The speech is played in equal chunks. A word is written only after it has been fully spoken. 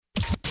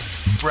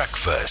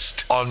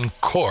Breakfast on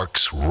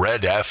Cork's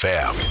Red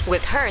FM.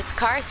 With Hertz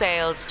Car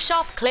Sales.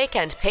 Shop, click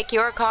and pick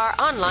your car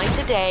online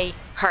today.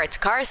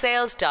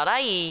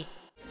 hertzcarsales.ie.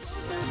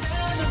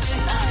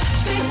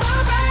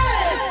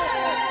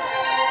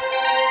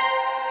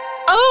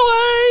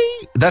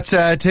 That's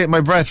Take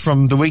My Breath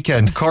from The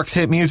Weekend, Cork's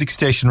hit music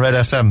station, Red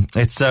FM.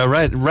 It's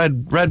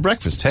Red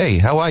Breakfast. Hey,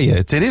 how are you?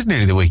 It is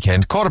nearly the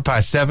weekend,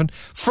 7:15,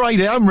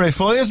 Friday. I'm Ray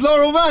Foley. It's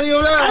Laura O'Malley.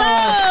 Hello.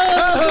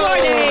 Good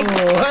morning.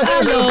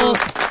 Hello.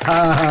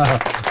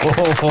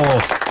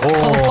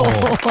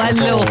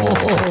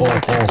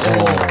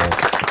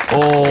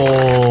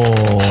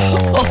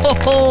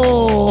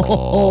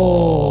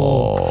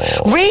 Hello.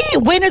 Ray,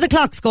 when are the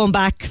clocks going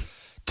back?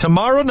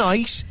 Tomorrow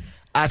night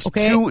at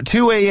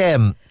 2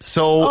 a.m.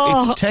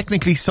 So it's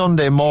technically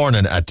Sunday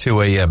morning at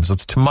 2 a.m. So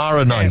it's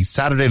tomorrow night,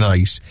 Saturday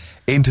night,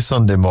 into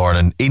Sunday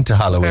morning, into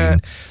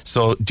Halloween.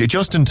 So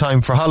just in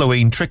time for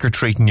Halloween,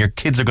 trick-or-treating, your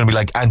kids are going to be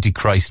like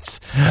antichrists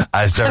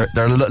as they're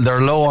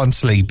low on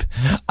sleep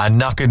and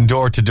knocking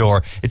door to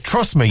door.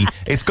 Trust me,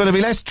 it's going to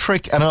be less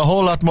trick and a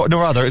whole lot more,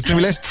 no, rather, it's going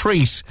to be less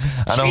treat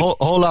and a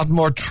whole lot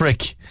more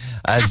trick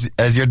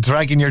as you're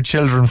dragging your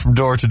children from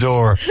door to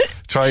door,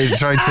 try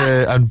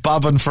to, and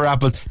bobbing for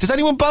apples. Does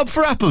anyone bob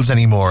for apples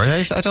anymore?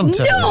 I don't.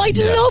 No, I'd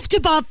love to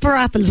bob for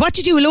apples. What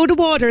do you do? A load of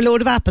water, a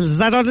load of apples. Is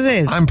that what it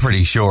is? I'm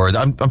pretty sure.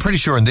 I'm pretty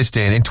sure in this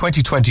day, in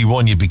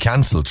 2021, you'd be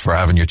cancelled for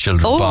having your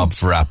children bob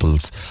for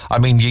apples. I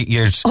mean,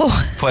 you're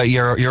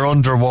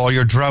underwater,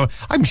 you're drowning.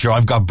 I'm sure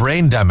I've got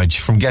brain damage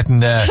from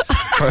getting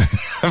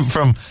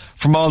from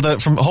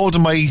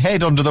holding my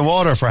head under the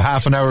water for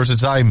half an hour at a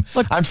time.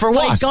 And for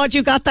what? My God,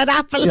 you got that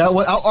apple. Yeah,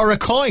 or a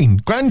coin.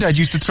 Granddad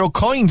used to throw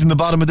coins in the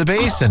bottom of the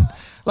basin.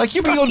 Like,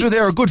 you'd be under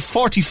there a good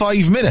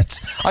 45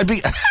 minutes. I'd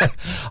be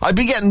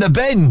getting the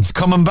bends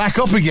coming back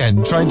up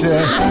again, trying to...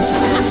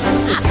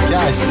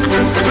 Gosh.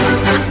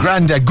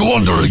 Granddad, go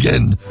under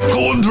again.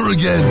 Go under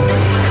again.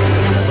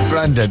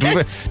 Granddad, do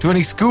we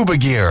any scuba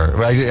gear?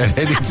 I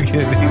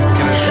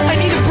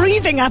need a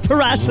breathing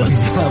apparatus.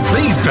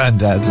 Please,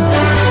 Granddad.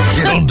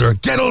 Get under.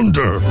 Get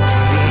under.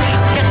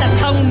 Get that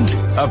pound.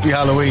 Happy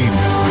Halloween.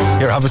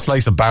 Here, have a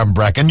slice of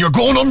barmbrack and you're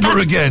going under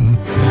again.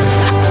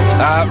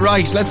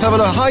 Right, let's have a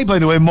look. Hi, by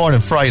the way, morning,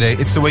 Friday.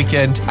 It's the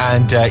weekend,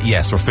 and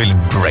yes, we're feeling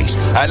great.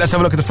 Let's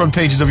have a look at the front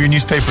pages of your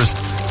newspapers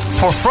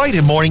for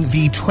Friday morning,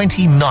 the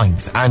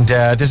 29th. And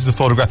this is a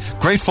photograph.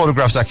 Great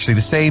photographs, actually.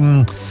 The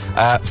same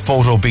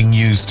photo being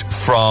used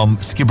from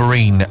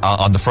Skibbereen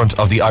on the front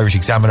of the Irish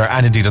Examiner,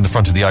 and indeed on the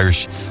front of the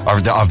Irish,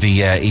 of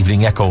the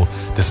Evening Echo.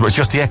 This was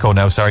just the Echo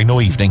now, sorry,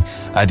 no Evening.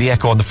 The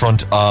Echo on the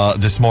front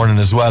this morning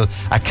as well.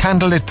 A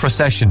candlelit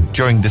procession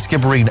during the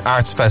Skibbereen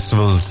Arts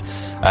Festival's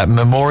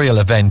memorial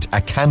event, A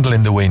Candle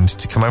in the Wind,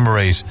 to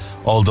commemorate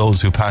all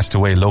those who passed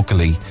away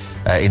locally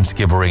in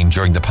Skibbereen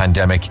during the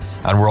pandemic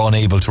and were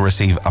unable to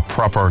receive a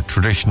proper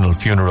traditional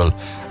funeral,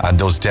 and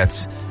those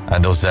deaths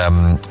and those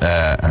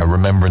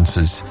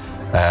remembrances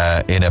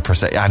in a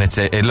procession. And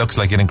it looks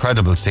like an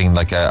incredible scene,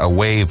 like a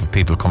wave of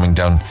people coming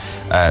down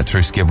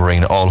through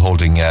Skibbereen, all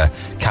holding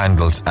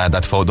candles.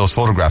 Those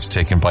photographs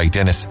taken by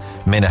Dennis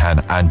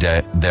Minahan, and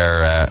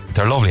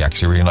they're lovely,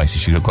 actually, really nice. You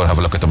should go and have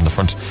a look at them on the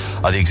front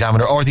of the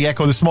Examiner or the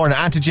Echo this morning.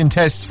 Antigen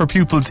tests for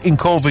pupils in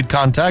COVID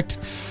contact.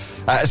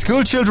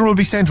 School children will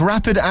be sent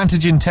rapid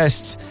antigen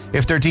tests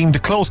if they're deemed a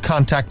close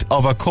contact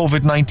of a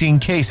COVID-19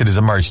 case, it has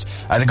emerged.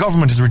 The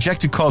government has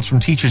rejected calls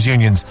from teachers'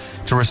 unions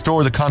to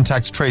restore the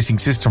contact tracing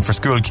system for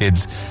school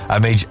kids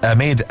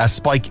amid a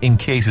spike in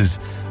cases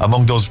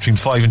among those between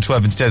 5 and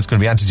 12. Instead, it's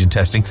going to be antigen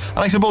testing. And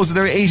I suppose that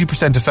they're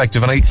 80%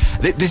 effective. And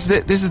this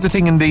is the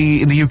thing in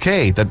the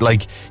UK, that,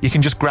 like, you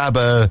can just grab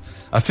a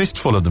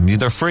fistful of them.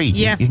 They're free.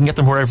 Yeah. You can get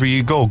them wherever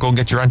you go. Go and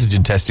get your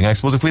antigen testing. I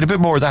suppose if we had a bit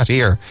more of that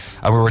here,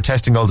 and we were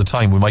testing all the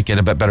time, we might get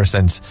a bit better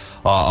sense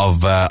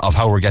of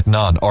how we're getting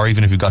on. Or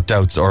even if you've got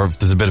doubts, or if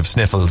there's a bit of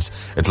sniffles,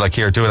 it's like,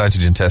 here, do an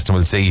antigen test and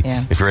we'll see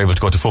if you're able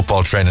to go to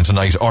football training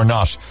tonight or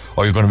not,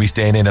 or you're going to be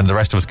staying in and the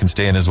rest of us can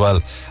stay in as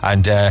well.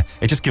 And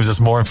it just gives us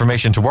more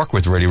information to work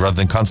with, really, rather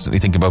than constantly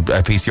think about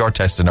PCR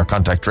testing or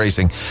contact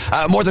tracing.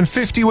 More than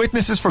 50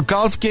 witnesses for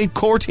Golfgate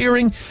court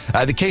hearing.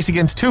 The case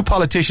against 2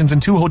 politicians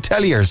and 2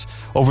 hoteliers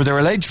over their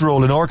alleged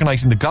role in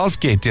organising the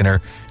Golfgate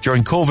dinner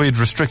during COVID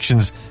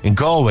restrictions in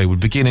Galway would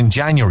begin in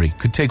January.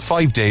 Could take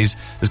 5 days.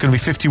 There's going to be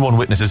 51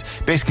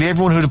 witnesses. Basically,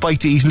 everyone who had a bite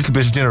to eat a little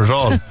bit of dinner at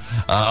all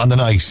on the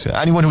night.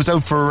 Anyone who was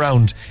out for a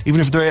round,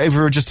 even if they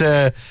were just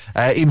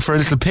in for a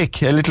little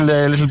pick, a little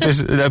bit,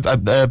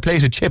 a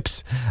plate of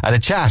chips and a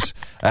chat,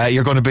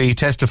 you're going to be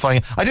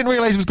testifying. I didn't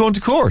realise it was going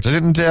to court.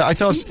 I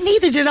thought...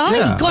 Neither did I.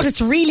 Yeah. God,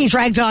 it's really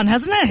dragged on,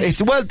 hasn't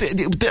it?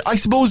 I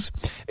suppose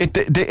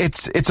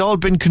it's all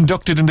been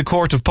conducted in the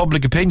court of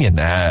public opinion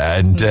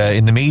and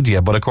in the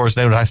media, but of course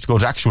now it has to go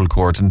to actual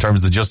court in terms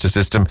of the justice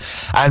system.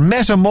 And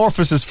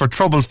Metamorphosis excuses for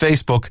troubled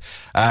Facebook.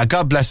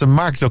 God bless him.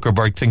 Mark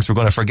Zuckerberg thinks we're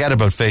going to forget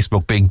about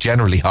Facebook being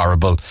generally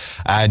horrible,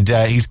 and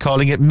he's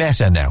calling it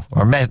Meta now,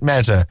 or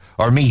Meta,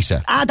 or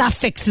Meta. That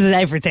fixes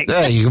everything.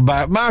 There you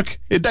go, Mark.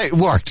 It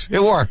worked.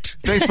 It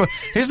worked. Facebook.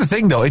 Here's the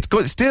thing, though.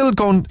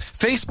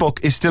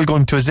 Facebook is still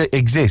going to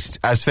exist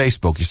as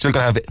Facebook. You're still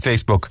going to have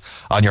Facebook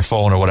on your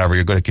phone or whatever.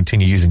 You're going to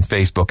continue using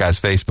Facebook as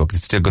Facebook.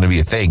 It's still going to be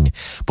a thing.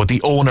 But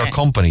the owner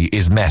company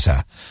is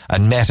Meta,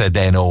 and Meta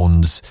then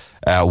owns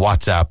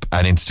WhatsApp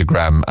and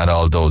Instagram and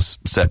all those.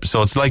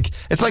 So it's like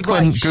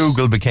when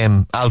Google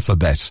became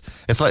Alphabet.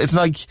 It's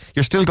like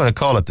you're still going to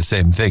call it the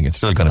same thing. It's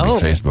still going to be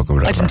Facebook or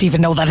whatever. I didn't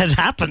even know that had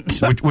happened.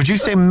 Would you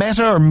say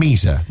Meta or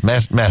Meta?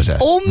 Meta.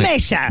 Oh,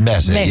 Meta.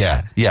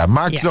 Meta. Yeah.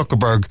 Mark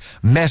Zuckerberg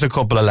met a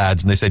couple of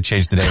lads and they said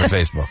change the name of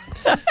Facebook.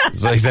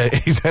 So he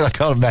said I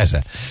call it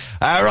Meta.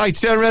 Right,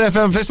 stay on Red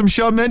FM. Play some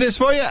Shawn Mendes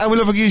for you, and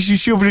we'll have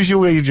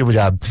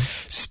a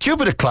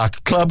Stupid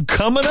O'Clock Club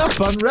coming up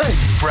on Red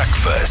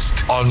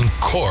Breakfast on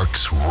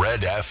Cork's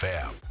Red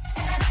FM.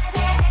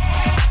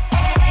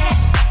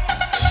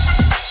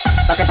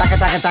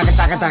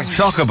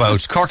 Talk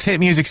about Cork's hit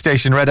music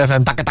station, Red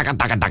FM.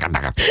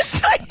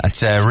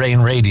 That's Rain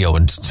Radio,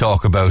 and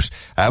talk about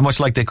much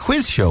like the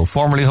quiz show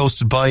formerly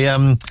hosted by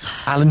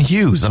Alan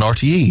Hughes on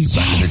RTE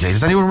back in the day.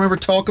 Does anyone remember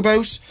Talk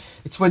About?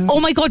 It's when... Oh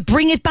my God,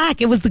 bring it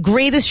back. It was the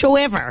greatest show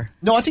ever.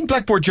 No, I think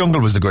Blackboard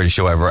Jungle was the greatest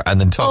show ever, and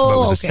then Talk About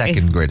was the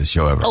second greatest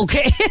show ever.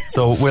 Okay.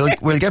 So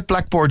we'll get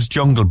Blackboard's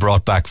Jungle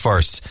brought back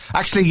first.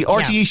 Actually,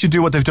 RTE should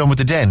do what they've done with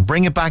The Den.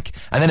 Bring it back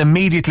and then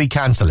immediately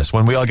cancel it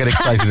when we all get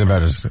excited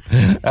about it.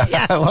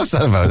 What's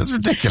that about? It's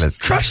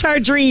ridiculous. Crush our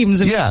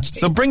dreams. Yeah.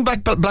 So bring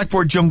back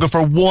Blackboard Jungle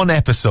for one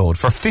episode,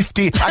 for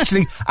 50,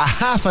 actually a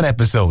half an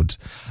episode.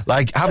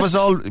 Like, have us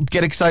all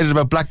get excited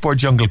about Blackboard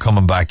Jungle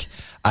coming back,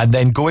 and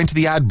then go into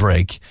the ad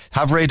break,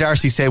 have Ray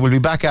Darcy say we'll be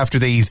back after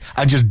these,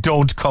 and just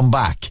don't come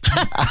back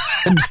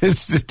and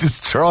just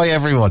destroy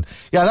everyone.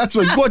 Yeah, that's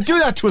what. Go on, do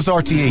that to us,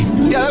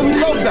 RTE. Yeah, we'd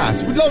love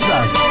that. We'd love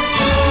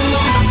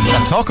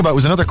that. Talk About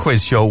was another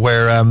quiz show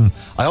where I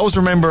always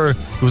remember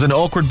there was an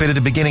awkward bit at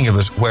the beginning of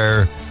it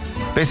where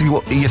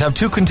basically you'd have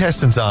two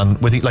contestants on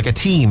with like a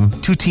team.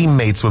 Two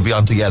teammates would be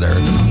on together,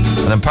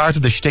 and then part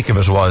of the shtick of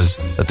it was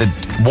that the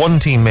one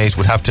teammate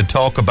would have to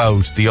talk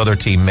about the other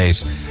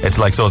teammate. It's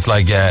like so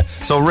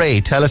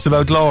Ray, tell us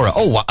about Laura.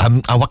 What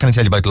can I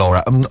tell you about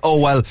Laura?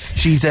 Well,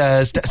 she's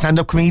a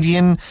stand-up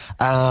comedian.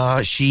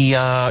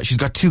 She's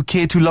got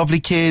two lovely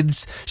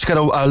kids. She's got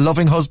a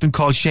loving husband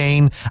called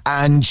Shane,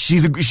 and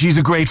she's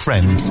a great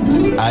friend.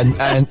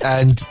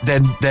 And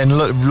then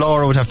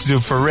Laura would have to do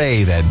it for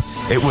Ray. Then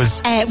it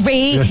was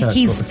Ray.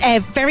 He's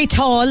very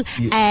tall.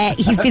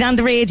 He's been on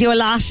the radio a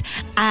lot,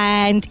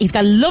 and he's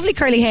got lovely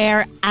curly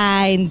hair,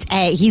 and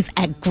he's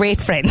a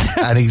great friend.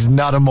 And he's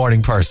not a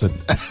morning person.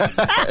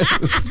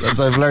 That's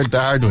I've learned the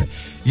hard way.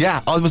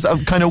 Yeah, it was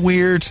a kind of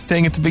weird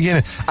thing at the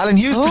beginning. Alan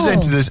Hughes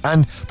presented it,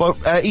 but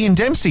Ian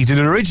Dempsey did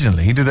it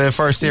originally. He did the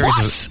first series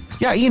of it.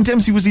 Yeah, Ian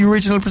Dempsey was the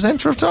original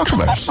presenter of Talk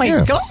About. Oh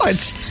my God.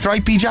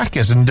 Stripy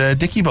jacket and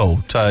Dickie bow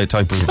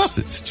type of...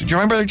 Do you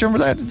remember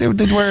that?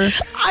 They'd wear...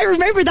 I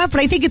remember that, but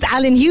I think it's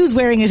Alan Hughes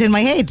wearing it in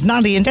my head,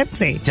 not Ian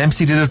Dempsey.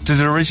 Dempsey did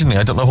it originally.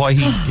 I don't know why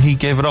he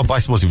gave it up. I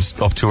suppose he was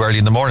up too early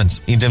in the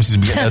mornings. Ian Dempsey's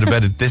been getting out of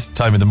bed at this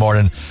time in the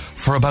morning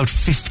for about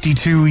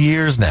 52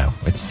 years now.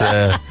 It's...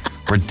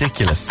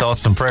 ridiculous.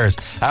 Thoughts and prayers.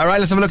 All right,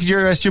 let's have a look at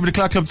your Stupid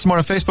O'Clock Club this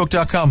morning.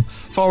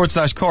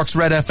 Facebook.com/Cork's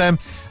Red FM.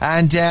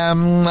 And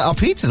our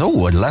pizzas.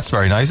 Oh, that's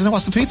very nice. Isn't it?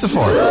 What's the pizza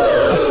for?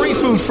 A Free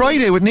Food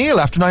Friday with Neil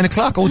after 9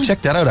 o'clock. Oh,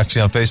 check that out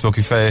actually on Facebook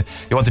if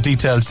you want the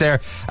details there.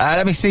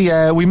 Let me see.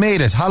 We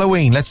made it.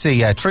 Halloween. Let's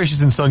see. Trish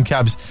is in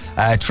Suncabs.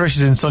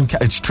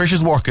 Trish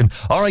is working.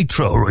 All right,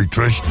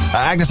 Trish.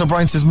 Agnes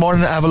O'Brien says,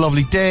 morning, have a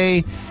lovely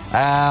day.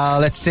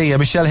 Let's see.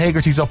 Michelle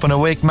Hagerty's up and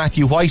awake.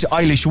 Matthew White.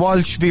 Eilish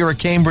Walsh. Vera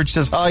Cambridge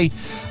says hi.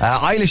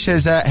 Eilish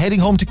says, heading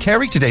home to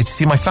Kerry today to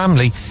see my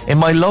family in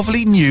my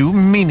lovely new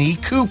Mini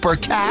Cooper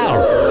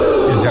car.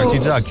 Dirty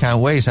dog,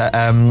 can't wait.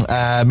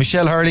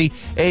 Michelle Hurley,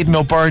 Aidan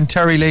O'Byrne,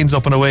 Terry Lane's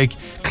up and awake.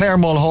 Claire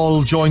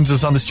Mulhall joins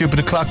us on the Stupid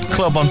O'Clock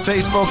Club on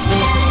Facebook.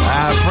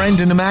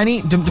 Brendan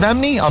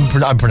Damney,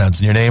 I'm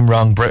pronouncing your name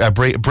wrong.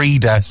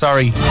 Breda,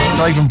 sorry. It's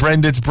not even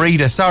Brenda, it's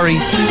Breda, sorry.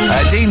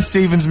 Dean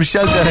Stevens,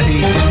 Michelle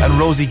Dennehy, and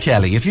Rosie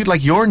Kelly. If you'd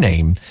like your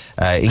name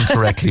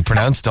incorrectly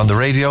pronounced on the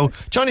radio,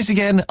 join us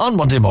again on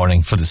Monday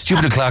morning for the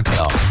Stupid O'Clock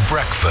Club.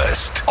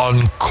 Breakfast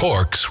on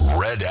Cork's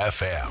Red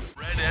FM.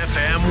 Red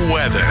FM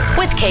weather.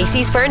 With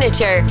Casey's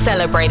Furniture,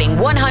 celebrating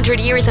 100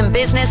 years in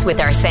business with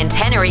our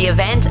centenary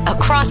event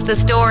across the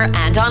store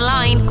and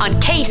online on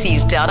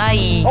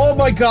caseys.ie. Oh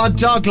my God,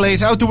 dog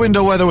late. Out the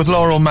window weather with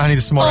Laura O'Mahony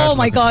this morning. Oh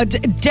my God,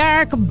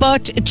 dark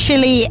but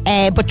chilly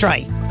but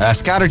dry.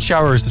 Scattered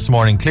showers this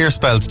morning, clear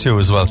spells too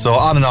as well. So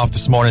on and off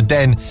this morning.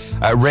 Then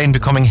rain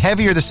becoming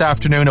heavier this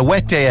afternoon. A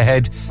wet day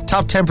ahead.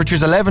 Top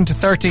temperatures 11 to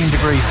 13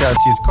 degrees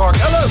Celsius. Cork.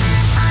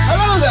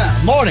 Hello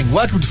there. Morning.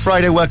 Welcome to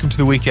Friday. Welcome to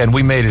the weekend.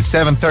 We made it.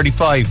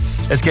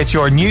 7:35. Let's get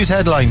your news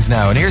headlines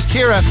now. And here's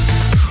Ciara.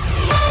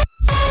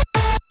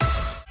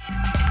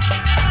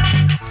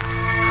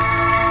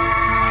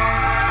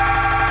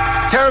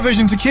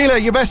 TerraVision Tequila,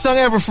 your best song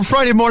ever for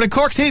Friday morning.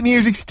 Cork's hit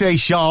music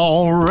station,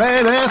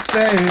 Red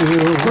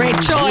FM. Great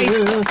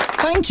choice.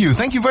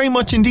 Thank you very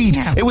much indeed.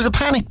 Yeah. It was a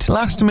panicked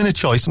last minute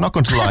choice, I'm not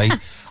going to lie.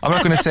 I'm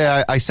not going to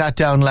say I sat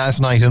down last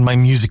night in my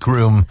music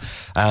room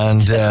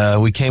and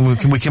we came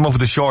up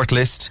with a short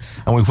list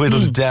and we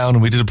whittled it down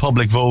and we did a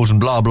public vote and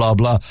blah, blah,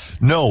 blah.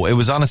 No, it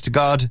was honest to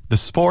God, the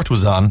sport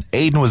was on.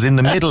 Aidan was in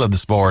the middle of the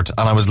sport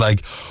and I was like,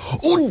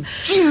 oh,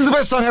 Jesus, the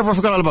best song ever, I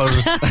forgot all about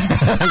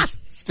it.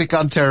 Stick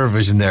on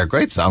TerraVision there.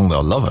 Great song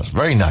though, love it.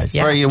 Very nice,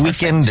 very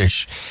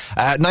weekendish.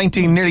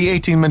 nearly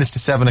 18 minutes to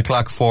 7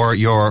 o'clock for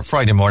your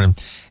Friday morning.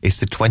 It's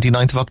the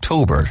 29th of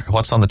October.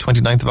 What's on the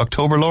 29th of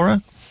October,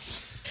 Laura?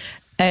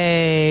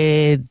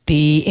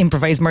 The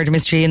improvised murder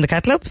mystery in the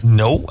Cat Club.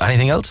 No.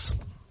 Anything else?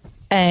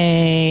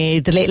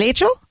 The Late Late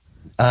Show.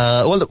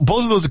 Well,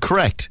 both of those are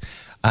correct.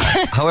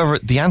 However,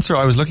 the answer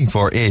I was looking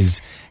for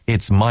is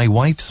it's my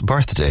wife's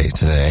birthday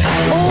today.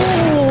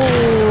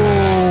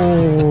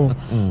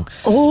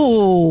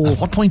 Oh. At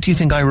what point do you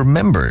think I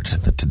remembered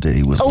that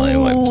today was my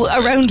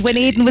wife's? Around when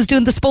Aidan was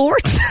doing the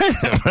sport.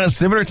 At a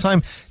similar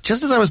time,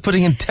 just as I was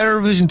putting in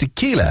TerraVision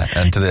Tequila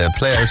into the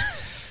players.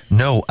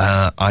 No,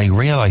 I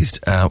realised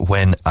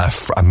when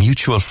a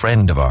mutual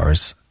friend of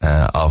ours,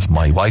 of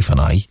my wife and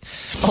I,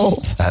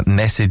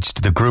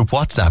 messaged the group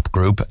WhatsApp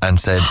group and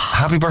said,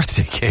 "Happy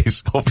birthday,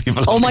 Kate. Hope you've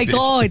a lovely Oh my day."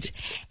 God.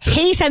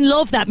 Hate and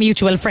love that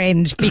mutual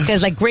friend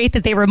because great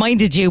that they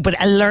reminded you, but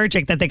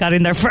allergic that they got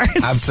in there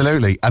first.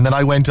 Absolutely. And then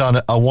I went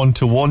on a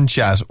one-to-one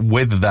chat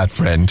with that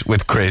friend,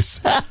 with Chris.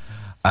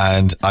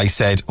 And I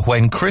said,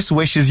 when Chris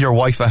wishes your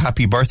wife a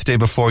happy birthday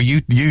before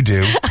you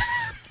do,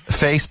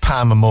 face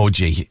palm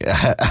emoji.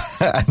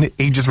 And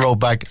he just wrote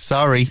back,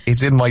 sorry,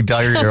 it's in my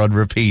diary on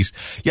repeat.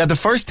 Yeah, the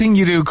first thing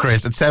you do,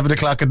 Chris, at 7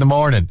 o'clock in the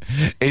morning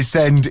is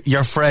send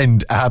your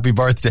friend a happy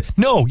birthday.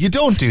 No, you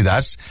don't do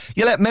that.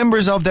 You let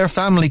members of their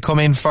family come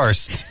in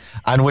first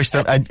and wish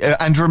them,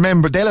 and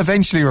remember, they'll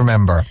eventually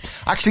remember.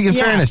 Actually, in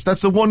fairness,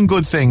 that's the one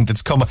good thing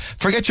that's come.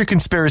 Forget your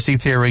conspiracy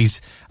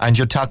theories and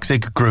your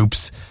toxic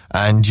groups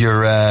and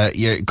your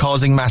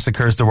causing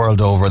massacres the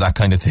world over, that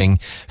kind of thing.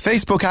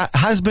 Facebook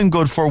has been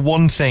good for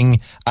one thing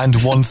and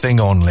one thing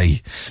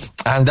only,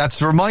 and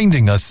that's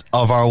reminding us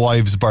of our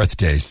wives'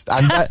 birthdays.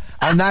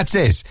 And that's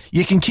it.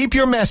 You can keep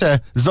your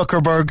meta,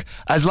 Zuckerberg,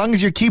 as long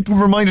as you keep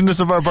reminding us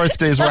of our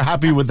birthdays. We're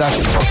happy with that.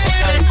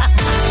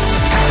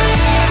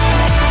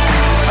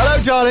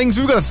 Hello, darlings.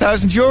 We've got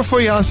 €1,000 for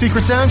you on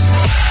Secret Sound.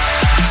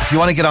 If you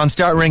want to get on,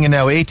 start ringing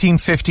now.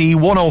 1850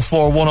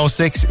 104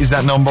 106 is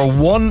that number.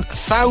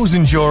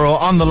 €1,000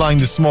 on the line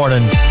this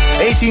morning.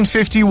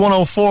 1850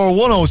 104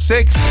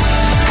 106.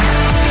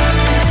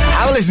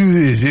 Have a listen to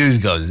this. Here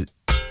it goes.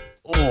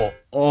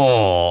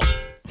 Oh.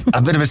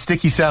 A bit of a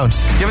sticky sound.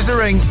 Give us a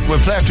ring. We'll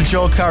play after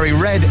Joel Corry,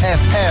 Red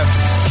FM.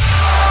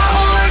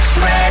 Cork's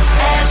Red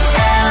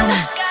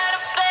FM.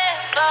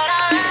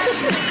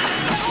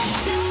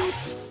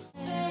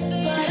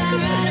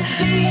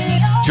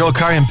 Joel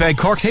Corry in bed.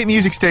 Cork's hit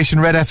music station,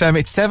 Red FM.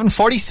 It's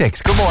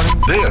 7:46. Good morning.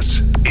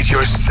 This is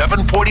your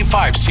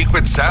 7:45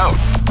 Secret Sound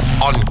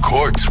on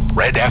Cork's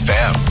Red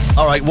FM.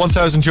 All right,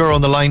 €1,000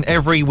 on the line.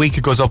 Every week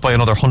it goes up by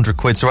another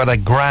 £100. So we're at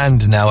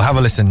 £1,000 now. Have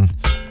a listen.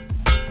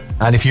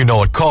 And if you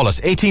know it, call us.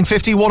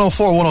 1850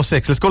 104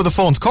 106. Let's go to the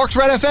phones. Cork's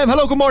Red FM.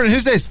 Hello, good morning.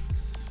 Who's this?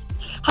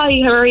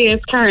 Hi, how are you?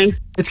 It's Karen.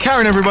 It's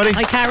Karen, everybody.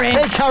 Hi, Karen.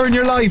 Hey, Karen,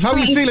 you're live. How are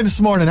you feeling this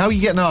morning? How are you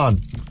getting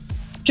on?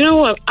 Do you know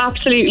what?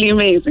 Absolutely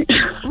amazing.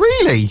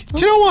 Really? Do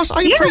you know what?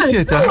 I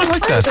appreciate that. I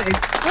like that.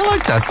 I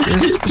like that.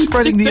 It's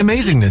spreading the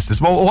amazingness.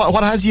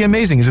 What has you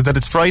amazing? Is it that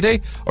it's Friday?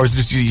 Or is it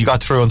just you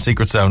got through on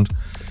Secret Sound?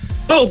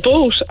 Oh,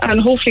 both.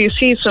 And hopefully a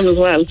sea swim as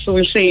well. So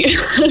we'll see.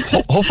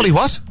 Hopefully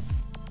what?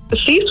 A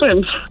sea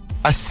swim.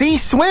 A sea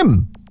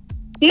swim?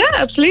 Yeah,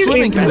 absolutely.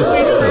 Swimming in the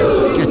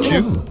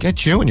sea.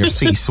 Get you and your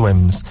sea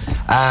swims.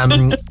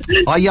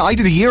 I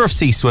did a year of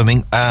sea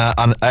swimming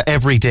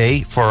every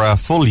day for a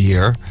full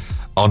year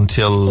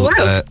until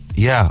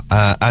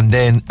and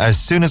then as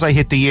soon as I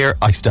hit the year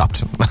I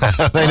stopped. And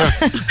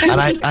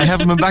I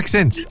haven't been back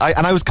since.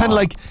 I was kind of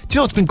like, do you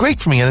know, it's been great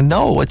for me, and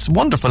no, it's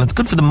wonderful, it's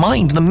good for the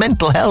mind and the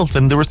mental health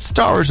and the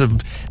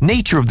restorative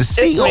nature of the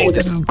sea. Oh,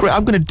 this is great.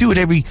 I'm going to do it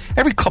every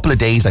couple of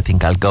days. I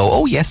think I'll go.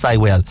 Oh yes, I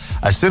will.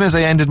 As soon as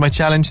I ended my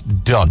challenge,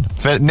 done.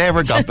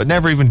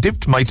 Never even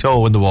dipped my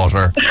toe in the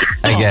water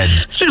again.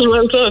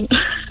 Well done.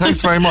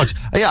 Thanks very much.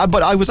 Yeah,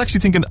 but I was actually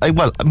thinking,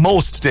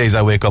 most days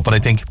I wake up and I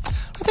think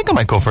I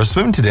might go for a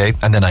swim today,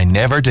 and then I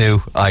never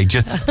do.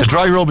 The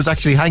dry robe is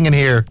actually hanging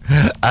here,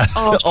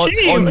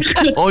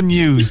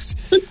 unused.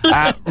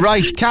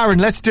 Right, Karen,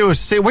 let's do it.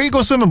 Say, where you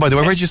go swimming, by the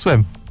way? Where'd you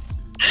swim?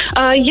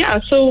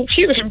 So a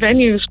few different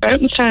venues,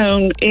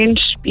 Fountainstown, Inch,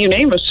 you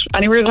name it.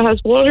 Anywhere that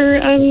has water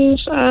and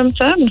sand,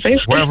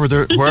 basically.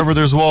 Wherever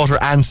there's water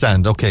and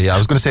sand. Okay, yeah, I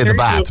was going to say the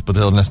Bath, but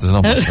unless there's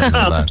not much sand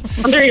in the Bath.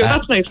 There you go,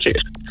 that's nice too.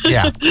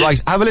 Yeah,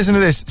 right, have a listen to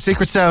this.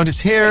 Secret Sound is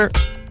here.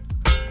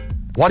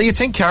 What do you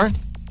think, Karen?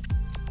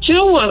 Do you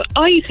know what?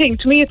 I think,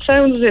 to me, it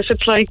sounds as if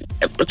it's like,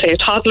 let's say a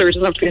toddler, it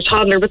doesn't have to be a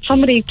toddler, but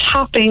somebody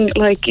tapping,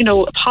 a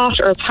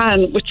pot or a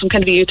pan with some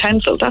kind of a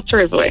utensil, that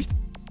sort of way.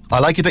 I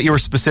like it that you were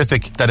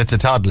specific that it's a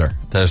toddler.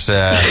 That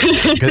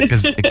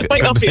It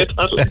might not be a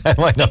toddler. It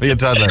might not be a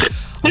toddler. I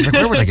was like,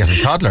 where would I get a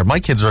toddler? My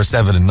kids are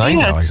 7 and 9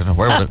 now. I don't know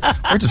where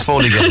did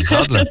Foley get a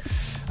toddler?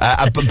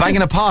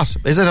 Banging a pot.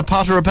 Is it a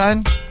pot or a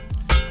pan?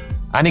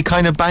 Any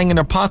kind of banging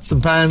or pots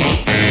and pans?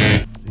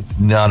 It's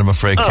not, I'm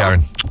afraid,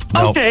 Karen.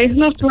 No. Okay,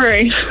 not to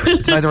worry.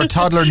 It's neither a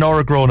toddler nor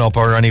a grown-up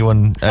or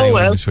anyone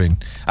in between.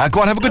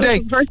 Go on, have a good day.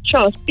 First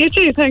shot. You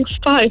too, thanks.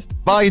 Bye.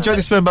 Bye, enjoy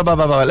the swim. Bye.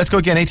 Let's go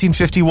again.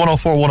 1850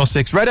 104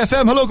 106. Red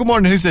FM. Hello, good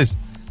morning. Who's this?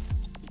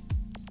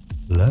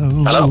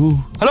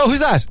 Hello, who's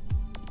that?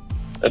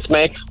 It's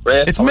Mick.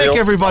 Ray, it's Mick,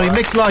 everybody.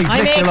 Mick's live.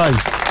 Hi, Mick, you're live.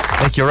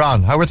 Mick, you're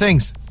on. How are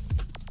things?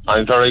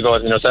 I'm very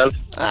good. And yourself?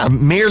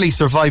 Merely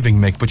surviving,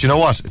 Mick. But you know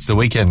what? It's the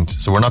weekend,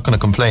 so we're not going to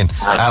complain.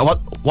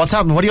 What's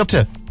happening? What are you up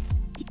to?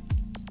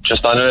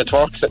 Just on it at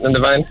work, sitting in the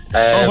van.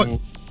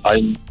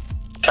 I'm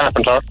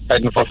carpenter,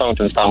 heading for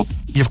Fountainstown.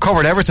 You've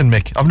covered everything,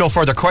 Mick. I've no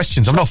further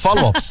questions. I've no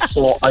follow-ups.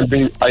 So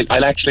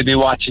I'll actually be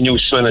watching you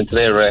swimming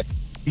today, Ray.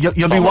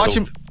 You'll be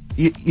watching.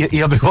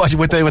 You'll be watching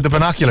with the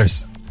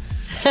binoculars.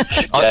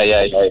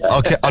 Yeah.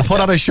 Okay, I'll put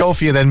on a show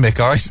for you then, Mick.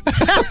 All right.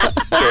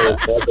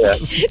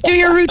 Do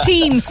your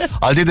routine.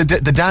 I'll do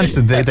the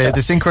dancing,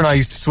 the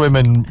synchronized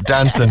swimming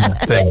dancing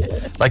thing,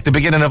 like the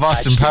beginning of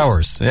Austin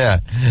Powers. Yeah.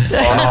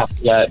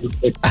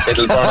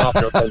 It'll burn off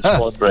your French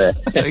toast, Ray.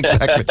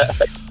 Exactly.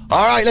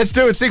 All right, let's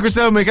do it. Secret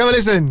sound, Mick. Have a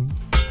listen.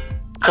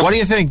 What do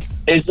you think?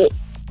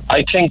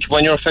 I think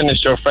when you're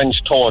finished your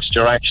French toast,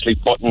 you're actually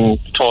putting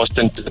toast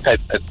into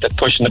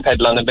pushing the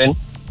pedal on the bin.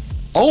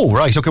 Oh,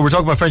 right. Okay, we were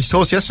talking about French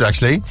toast yesterday,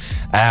 actually.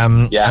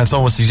 And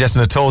someone was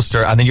suggesting a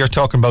toaster, and then you're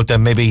talking about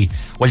them maybe...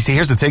 Well, you see,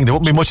 here's the thing. There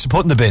wouldn't be much to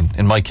put in the bin,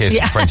 in my case,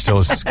 for French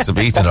toast, because I've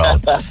eaten it all.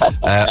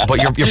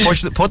 But you're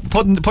pushing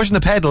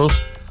the pedal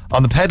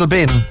on the pedal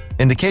bin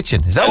in the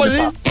kitchen. Is that what it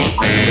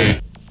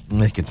is?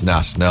 Nick, it's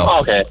not, no.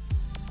 Okay.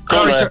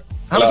 Sorry, sir.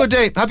 Have a good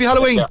day. Happy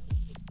Halloween. Yeah.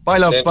 Bye,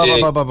 love.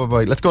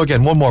 Bye. Let's go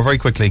again. One more, very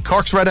quickly.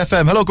 Cork's Red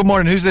FM. Hello, good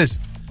morning. Who's this?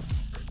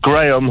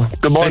 Graham.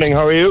 Good morning,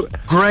 how are you?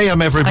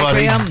 Graham,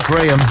 everybody. Hi,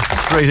 Graham,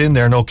 straight in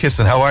there, no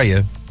kissing. How are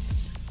you?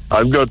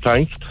 I'm good,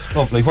 thanks.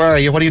 Lovely. Where are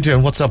you? What are you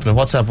doing? What's happening?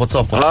 What's up?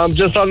 I'm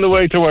just on the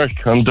way to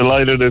work. I'm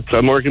delighted.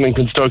 I'm working in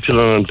construction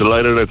and I'm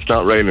delighted it's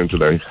not raining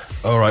today.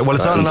 All right. Well,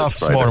 it's on and off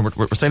this morning.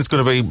 We're saying it's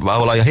going to be...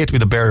 Well, I hate to be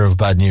the bearer of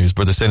bad news,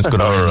 but they're saying it's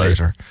going to rain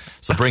later.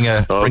 So bring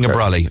a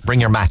brolly. Bring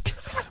your Mac.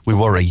 We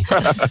worry.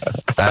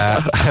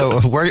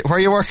 Where are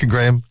you working,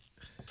 Graham?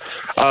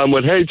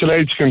 With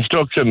H&H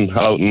Construction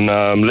out in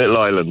Little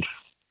Island.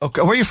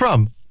 Okay. Where are you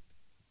from?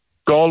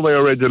 Galway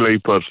originally,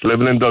 but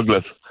living in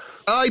Douglas.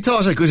 I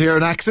thought I could hear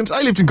an accent.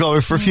 I lived in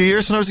Galway for a few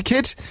years when I was a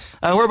kid.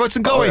 Whereabouts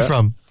in Galway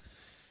from?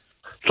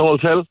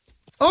 Salthill.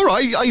 All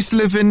right. I used to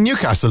live in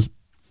Newcastle.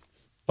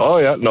 Oh,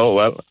 yeah. No,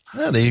 well.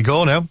 There you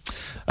go now.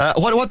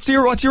 What's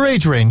your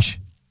age range?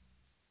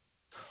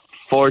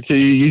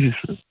 40s,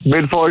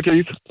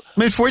 mid-40s.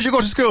 Where'd you go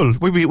to school?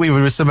 We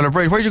were a similar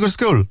breed. Where'd you go to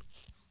school?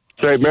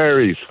 St.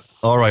 Mary's.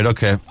 All right,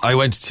 okay. I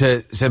went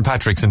to St.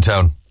 Patrick's in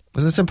town.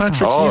 Was it St.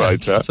 Patrick's? All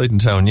right, yeah. Side in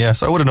town, yeah.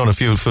 So I would have known a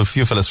few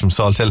fellas from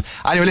Salt Hill.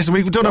 Anyway, listen,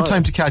 we don't have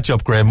time to catch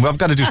up, Graham. We've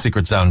got to do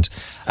Secret Sound.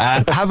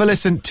 Have a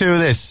listen to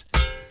this.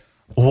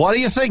 What do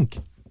you think?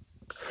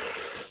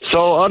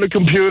 So on a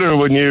computer,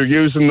 when you're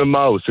using the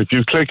mouse, if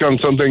you click on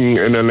something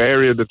in an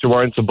area that you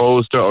weren't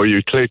supposed to, or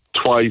you click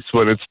twice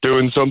when it's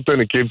doing something,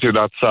 it gives you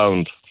that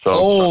sound.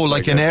 So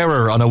like an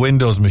error on a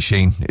Windows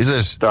machine, is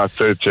it? That's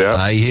it, yeah.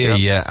 I hear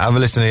you. Have a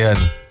listen again.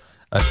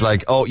 It's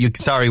like,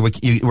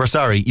 we're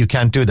sorry, you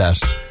can't do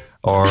that.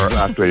 Or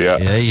exactly, yeah.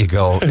 There you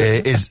go.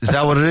 Is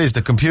that what it is?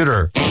 The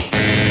computer?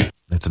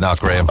 It's not,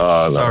 Graham.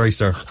 No. Sorry,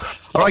 sir.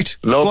 All right,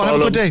 go on, have a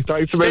good day.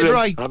 Thanks Stay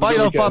dry. Bye,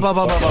 love. Bye.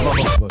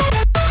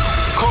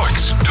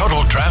 Cork's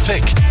Total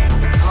Traffic.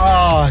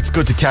 Oh, it's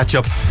good to catch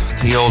up.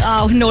 The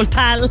old no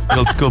pal. The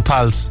old school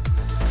pals.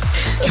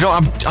 Do you know,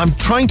 I'm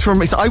trying to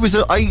remember. I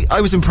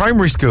was in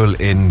primary school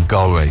in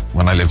Galway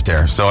when I lived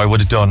there, so I would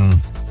have done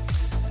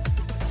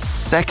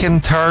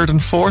second, third,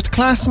 and fourth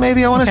class.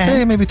 Maybe I want to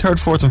say maybe third,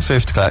 fourth, and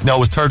fifth class. No, it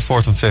was third,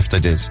 fourth, and fifth. I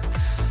did.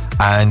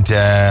 And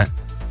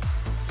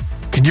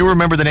can you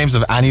remember the names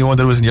of anyone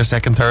that was in your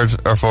second, third,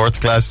 or fourth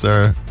class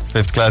or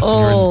fifth class?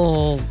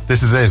 Oh,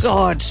 this is it.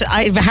 God,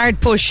 I'm hard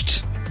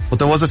pushed. But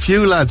there was a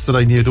few lads that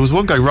I knew. There was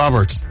one guy,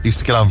 Robert, used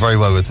to get on very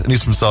well with, and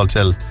he's from Salt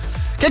Hill.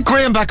 Get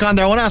Graham back on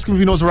there. I want to ask him if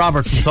he knows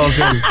Robert from Salt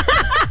Hill.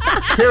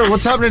 Here,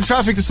 what's happening in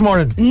traffic this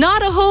morning?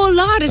 Not a whole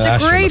lot. It's a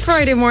great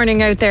Friday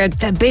morning out there.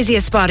 The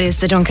busiest spot is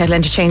the Dunkettle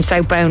Interchange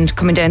southbound,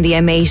 coming down the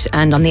M8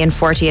 and on the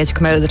N40 as you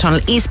come out of the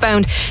tunnel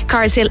eastbound.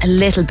 Cars Hill a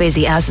little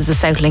busy, as is the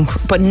South Link,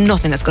 but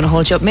nothing that's going to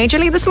hold you up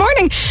majorly this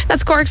morning.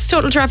 That's Cork's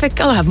Total Traffic.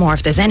 I'll have more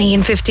if there's any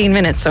in 15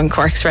 minutes on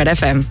Cork's Red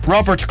FM.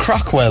 Robert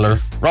Cromweller.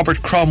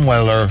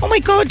 Oh my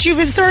God, you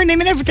have his surname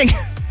and everything.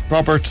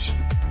 Robert.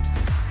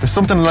 There's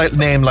something like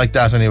name like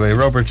that anyway.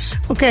 Robert.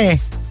 Okay.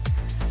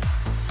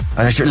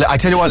 And I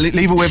tell you what,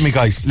 leave it with me,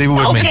 guys. Leave it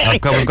with me.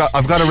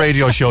 I've got a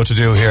radio show to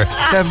do here.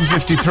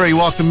 7:53,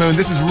 Walk the Moon.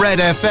 This is Red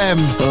FM.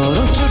 Oh,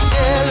 don't you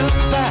dare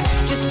look back.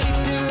 Just keep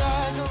your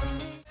eyes on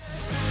me.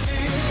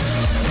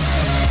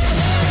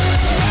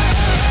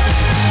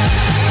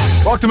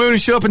 the Moon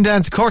and Shut Up and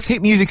Dance, Cork's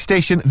hit music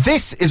station.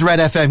 This is Red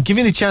FM,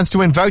 giving you the chance to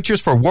win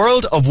vouchers for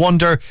World of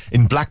Wonder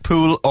in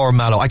Blackpool or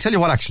Mallow. I tell you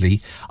what,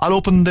 actually, I'll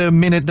open the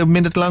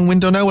minute long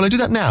window now. Will I do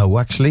that now,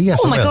 actually? Yes,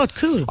 Oh I my will. God,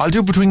 cool. I'll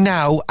do it between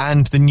now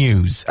and the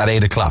news at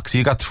 8 o'clock. So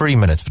you got 3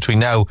 minutes between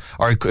now,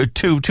 or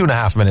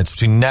 2.5 minutes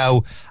between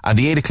now and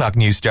the 8 o'clock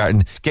news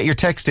starting. Get your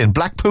text in,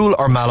 Blackpool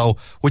or Mallow,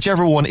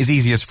 whichever one is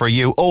easiest for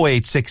you,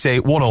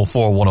 0868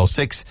 104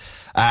 106.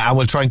 And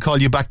we'll try and call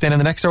you back then in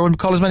the next hour and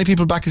call as many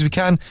people back as we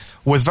can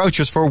with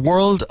vouchers for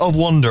World of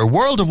Wonder.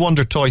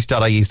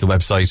 worldofwondertoys.ie is the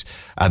website,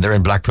 and they're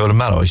in Blackpool and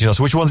Mallow. You know,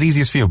 so which one's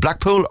easiest for you,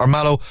 Blackpool or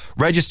Mallow?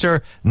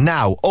 Register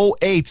now.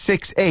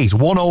 0868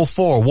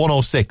 104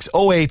 106.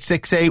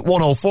 0868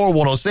 104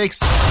 106.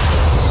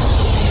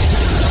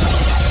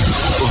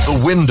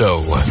 The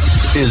window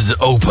is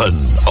open.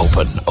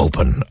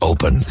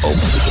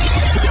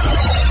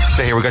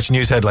 Stay here, we got your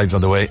news headlines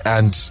on the way,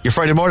 and your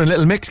Friday morning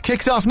little mix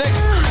kicks off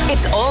next.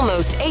 It's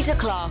almost 8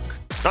 o'clock.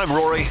 I'm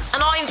Rory.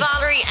 And I'm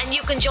Valerie, and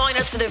you can join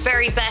us for the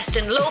very best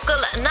in local,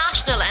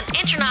 national and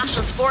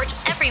international sport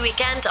every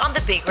weekend on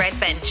the Big Red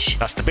Bench.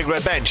 That's the Big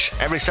Red Bench,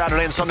 every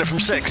Saturday and Sunday from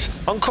 6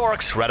 on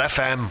Cork's Red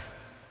FM.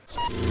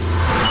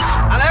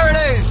 And there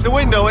it is, the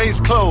window is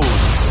closed.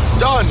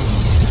 Done.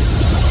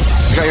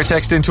 You got your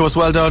text into us,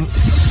 well done.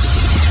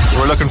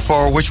 We're looking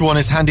for which one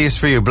is handiest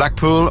for you,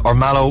 Blackpool or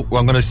Mallow.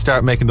 Well, I'm going to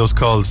start making those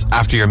calls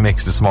after your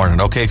mix this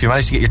morning, okay? If you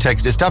manage to get your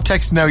text, stop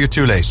texting now, you're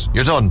too late.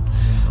 You're done.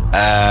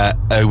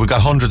 We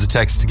got hundreds of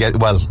texts to get.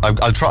 Well,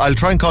 I'll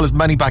try and call as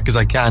many back as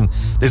I can.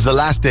 This is the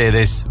last day of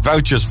this.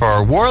 Vouchers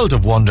for World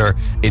of Wonder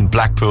in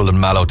Blackpool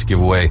and Mallow to give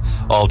away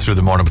all through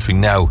the morning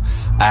between now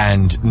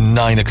and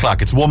 9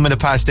 o'clock. It's 1 minute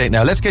past 8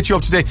 now. Let's get you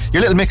up to date.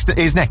 Your little mix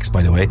is next,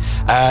 by the way.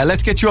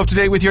 Let's get you up to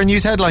date with your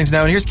news headlines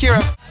now. And here's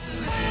Ciara.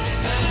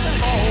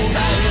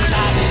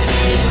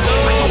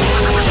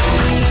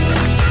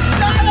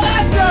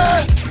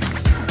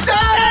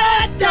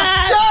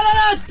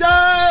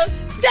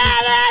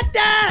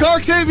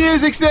 Cork's hit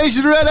music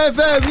station, Red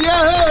FM.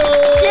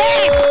 Yahoo!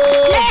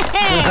 Yes!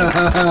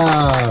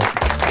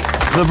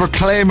 The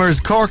Proclaimers,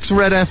 Cork's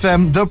Red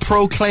FM, the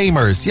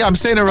Proclaimers. Yeah, I'm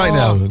saying it right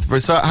now.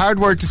 It's a hard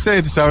word to say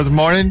at this hour of the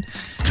morning.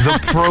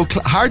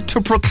 Hard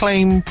to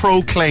proclaim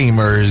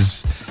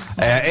Proclaimers.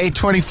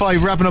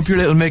 8:25, wrapping up your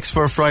little mix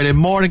for a Friday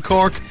morning,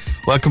 Cork.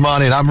 Welcome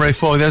on in. I'm Ray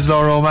Foley. There's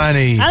Laura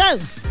O'Mahony. Hello.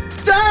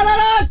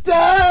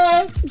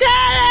 Da-da-da-da!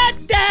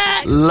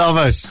 Da-da-da!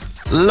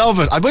 Love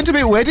it. I went a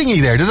bit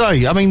weddingy there, did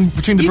I? I mean,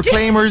 between the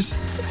Proclaimers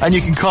and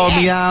You Can Call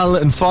Me Al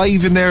and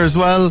Five in there as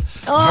well.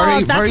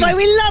 Oh, that's why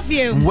we love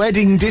you.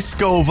 Wedding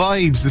disco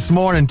vibes this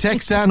morning.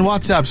 Text and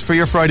WhatsApps for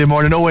your Friday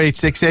morning,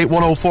 0868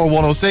 104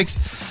 106.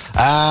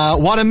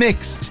 What a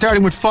mix.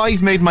 Starting with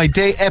Five made my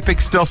day. Epic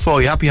stuff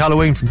for you. Happy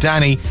Halloween from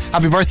Danny.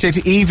 Happy birthday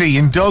to Evie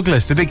in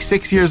Douglas, the big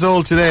 6 years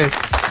old today.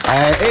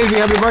 Evie,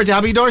 happy birthday.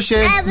 Happy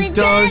Dorshay. Happy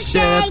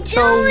Dorshay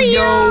to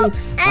you.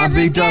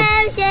 Happy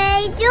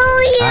Dorshay to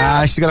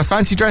you. She's got a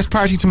fancy dress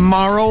party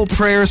tomorrow.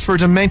 Prayers for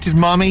demented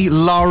mommy,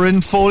 Lauren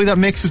Foley. That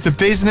mix was the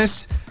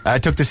business.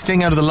 Took the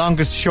sting out of the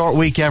longest short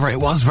week ever. It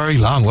was very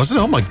long, wasn't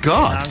it? Oh my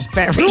God.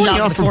 Very We're only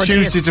long. on from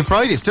Tuesday to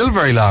Friday. Still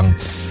very long.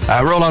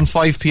 Roll on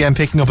 5 p.m.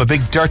 picking up a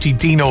big dirty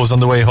Dino's on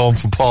the way home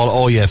from Paul.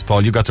 Oh yes,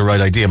 Paul, you got the right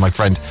idea, my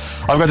friend.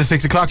 I've got the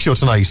 6 o'clock show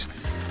tonight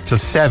till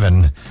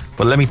 7.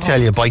 But let me tell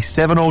you, by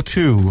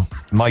 7:02,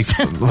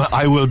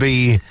 I will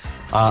be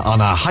on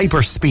a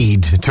hyper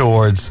speed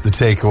towards the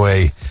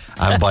takeaway,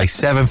 and by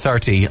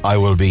 7:30, I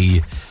will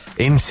be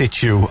in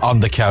situ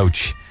on the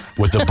couch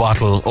with the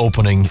bottle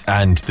opening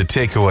and the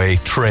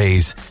takeaway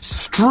trays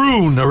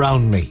strewn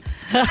around me.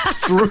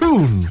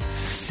 Strewn.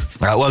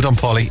 Well done,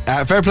 Paulie.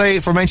 Fair play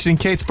for mentioning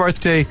Kate's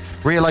birthday.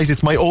 Realise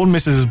it's my own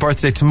missus's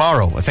birthday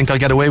tomorrow. I think I'll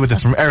get away with it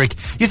from Eric.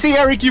 You see,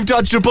 Eric, you've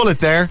dodged a bullet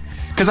there,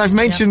 because I've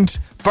mentioned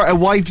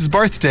wives'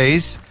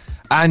 birthdays,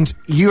 and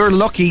you're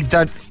lucky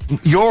that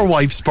your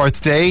wife's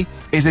birthday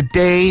is a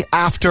day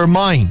after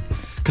mine,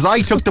 because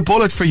I took the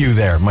bullet for you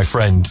there, my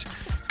friend,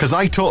 because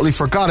I totally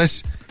forgot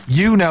it.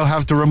 You now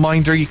have the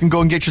reminder. You can go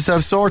and get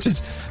yourself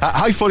sorted.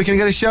 Hi, Foley, can I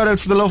get a shout out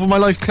for the love of my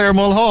life, Claire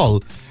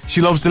Mulhall? She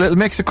loves the little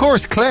mix. Of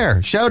course,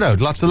 Claire, shout out,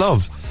 lots of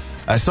love.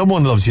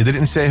 Someone loves you. They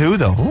didn't say who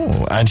though.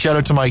 Oh, and shout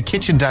out to my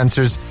kitchen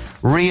dancers,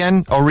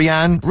 Rian,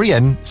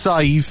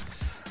 Sive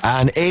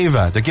and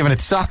Ava. They're giving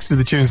it socks to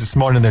the tunes this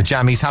morning. They're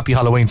jammies. Happy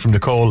Halloween from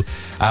Nicole.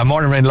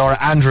 Morning rain, Laura.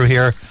 Andrew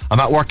here. I'm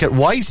at work at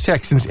Wise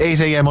Tech since 8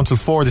 a.m. until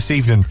 4 this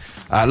evening.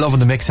 Loving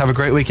the mix. Have a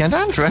great weekend.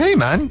 Andrew, hey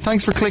man,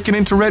 thanks for clicking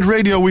into Red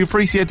Radio. We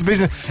appreciate the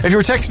business. If you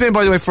were texting in,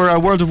 by the way, for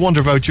World of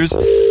Wonder vouchers,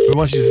 we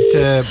want you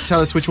to tell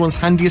us which one's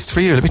handiest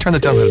for you. Let me turn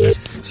that down a little bit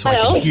so I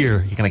can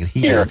hear. You can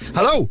hear.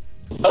 Hello.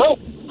 Hello.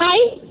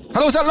 Hi.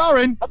 Hello, is that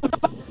Lauren?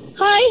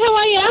 Hi, how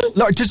are you?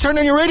 Lauren, just turn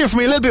on your radio for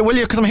me a little bit, will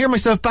you? Because I'm hearing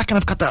myself back and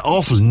I've got that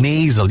awful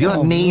nasal. You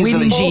know that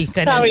nasal,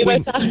 sorry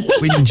about that.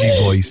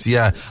 whingy voice.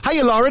 Yeah.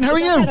 Hiya, Lauren. How are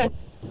you?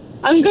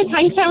 I'm good,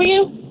 thanks. How are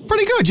you?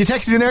 Pretty good. You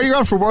texted in earlier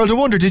on for World of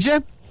Wonder, did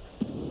you?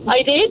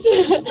 I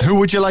did. Who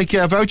would you like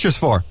vouchers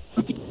for?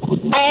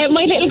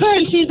 My little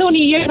girl, she's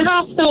only a year and a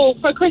half, so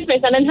for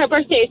Christmas, and then her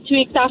birthday is 2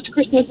 weeks after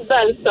Christmas as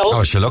well. So.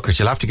 Oh, she'll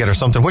have to get her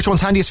something. Which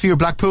one's handiest for you,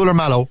 Blackpool or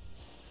Mallow?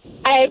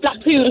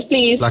 Blackpool,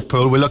 please.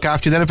 Blackpool. We'll look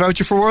after you then. A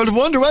voucher for World of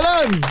Wonder. Well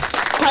done.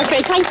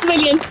 Perfect. Thanks a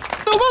million.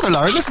 No bother,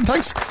 Lauren. Listen,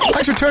 thanks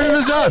for turning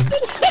us on.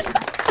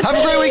 Have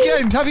a great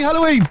weekend. Happy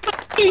Halloween.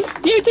 You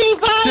too.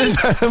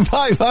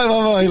 Bye. Bye.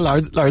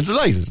 Lauren's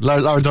delighted.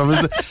 Lauren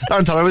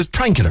thought I was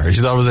pranking her.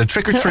 She thought it was a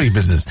trick or treat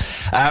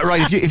business.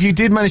 Right. If you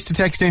did manage to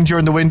text in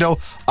during the window,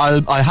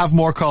 I have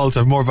more calls.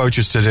 I have more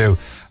vouchers to do.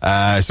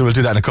 So we'll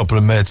do that in a couple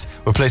of minutes.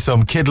 We'll play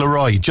some Kid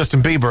Laroi,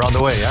 Justin Bieber on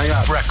the way. Hang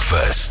on.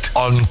 Breakfast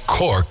on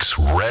Cork's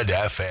Red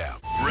FM.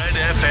 Red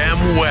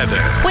FM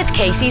weather. With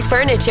Casey's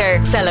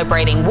Furniture,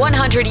 celebrating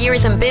 100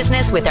 years in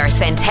business with our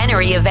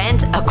centenary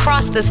event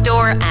across the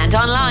store and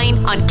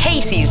online on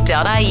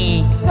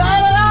caseys.ie.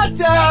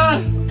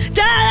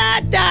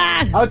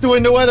 Out the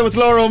window weather with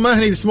Laura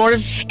O'Mahony this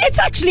morning. It's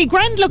actually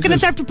grand looking.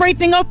 It's after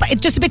brightening up.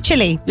 It's just a bit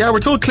chilly. Yeah, we're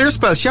told clear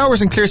spells,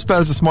 showers and clear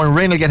spells this morning.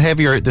 Rain will get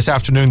heavier this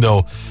afternoon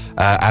though,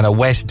 and a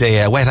wet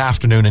day, a wet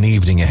afternoon and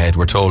evening ahead,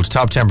 we're told.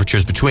 Top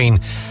temperatures between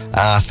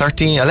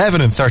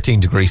 11 and 13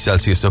 degrees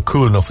Celsius, so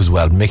cool enough as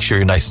well. Make sure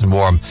you're nice and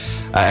warm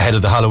ahead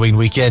of the Halloween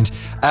weekend.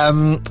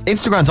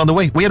 Instagram's on the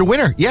way. We had a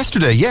winner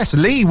yesterday. Yes,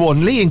 Lee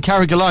won. Lee in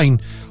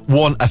Carrigaline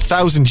won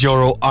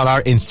 €1,000 on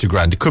our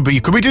Instagram.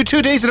 Could we do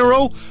 2 days in a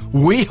row?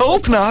 We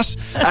hope not.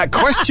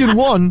 Question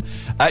 1,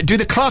 do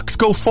the clocks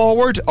go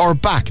forward or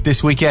back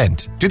this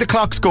weekend? Do the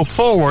clocks go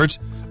forward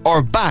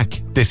or back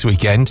this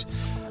weekend?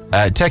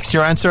 Text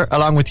your answer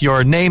along with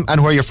your name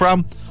and where you're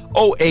from,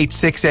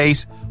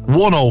 0868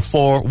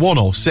 104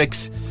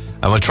 106,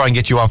 and we'll try and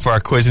get you on for our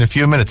quiz in a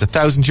few minutes.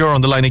 €1,000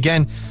 on the line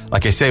again.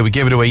 Like I say, we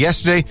gave it away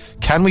yesterday.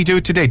 Can we do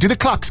it today? Do the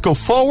clocks go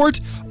forward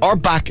or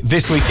back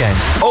this weekend?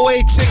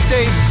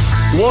 0868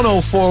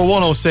 104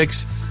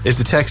 106 is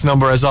the text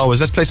number as always.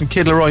 Let's play some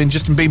Kid Laroi and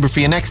Justin Bieber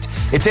for you next.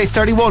 It's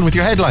 8:31 with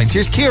your headlines.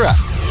 Here's Kira.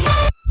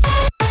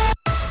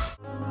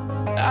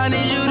 I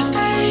need you to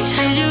stay,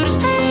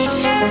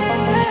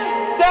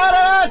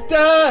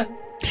 Da-da-da!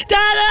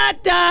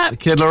 Da-da-da!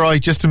 Kid Laroi,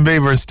 Justin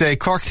Bieber and Stay.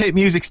 Cork's hit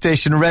music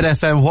station, Red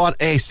FM. What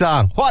a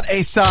song. What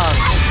a song.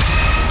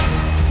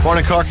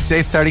 Morning Cork, it's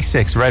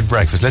 8:36, Red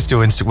Breakfast. Let's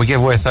do Insta. We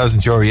gave away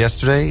 €1,000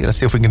 yesterday. Let's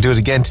see if we can do it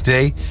again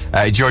today.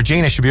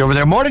 Georgina should be over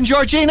there. Morning,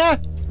 Georgina.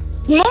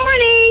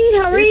 Morning,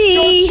 how are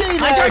you?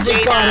 Hi,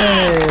 Georgina.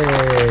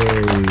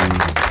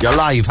 You're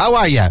live. How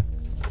are you?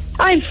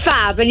 I'm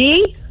fab, and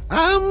you?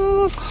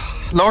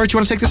 Laura, do you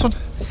want to take this one?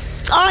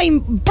 I'm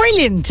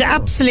brilliant,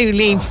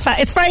 absolutely.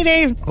 It's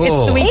Friday. Oh.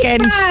 It's the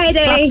weekend. It's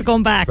Friday. Clock's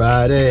going back.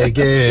 Friday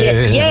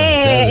again.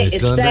 Yeah, it's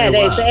Saturday. I'm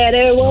going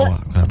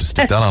to have to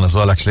stick that on as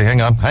well, actually.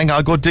 Hang on.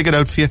 I'll go dig it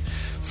out for you.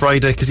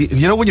 Friday, because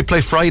you know when you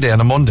play Friday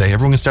on a Monday,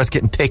 everyone starts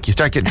getting thick. You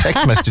start getting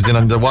text messages in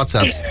on the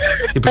WhatsApps.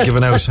 People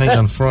giving out. Hang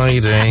on,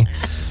 Friday.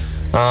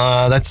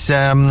 That's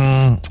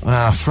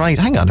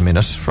Friday. Hang on a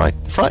minute. Friday.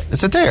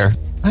 Is it there?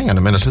 Hang on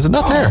a minute. Is it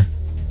not there?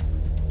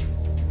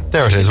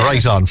 There it is,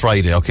 right on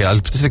Friday. Okay,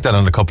 I'll stick that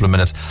on in a couple of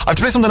minutes. I have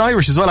to play something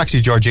Irish as well, actually,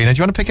 Georgina. Do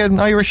you want to pick an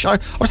Irish? I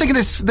was thinking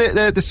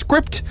the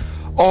script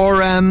or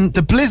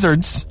the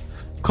Blizzards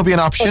could be an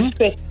option.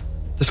 The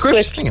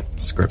script? Hang on.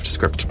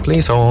 Script.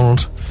 Please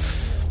hold.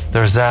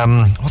 There's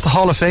what's the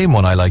Hall of Fame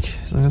one I like?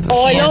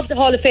 I love the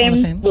Hall of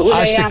Fame.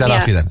 I'll stick that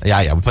on for you then.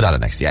 Yeah, we'll put that on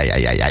next. Yeah.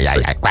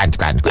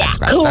 Grand.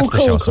 Cool, that's the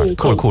show. Sorry.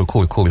 Cool.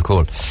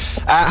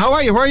 How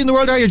are you? Where are you in the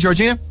world are you,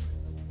 Georgina?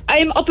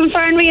 I'm up in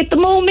Farnley at the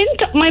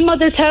moment, at my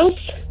mother's house.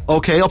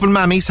 Okay, up in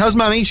Mammy's. How's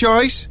Mammy? She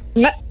alright?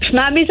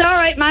 Mammy's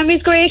alright.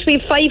 Mammy's great. We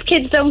have 5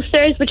 kids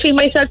downstairs between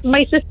myself and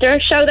my sister.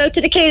 Shout out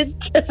to the kids.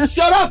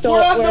 Shut up! So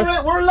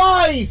we're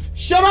live!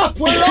 Shut up!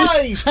 We're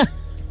live! Shut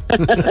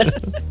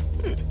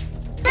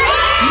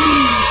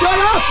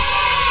up!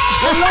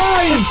 We're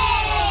live!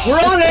 We're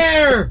on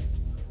air!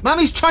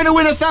 Mammy's trying to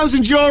win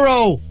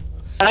 €1,000.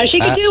 She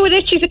can do with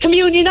it. She's a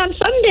communion on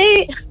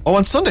Sunday. Oh,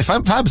 on Sunday.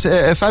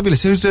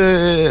 Fabulous. Whose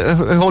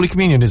Holy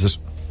Communion is it?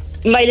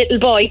 My little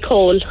boy,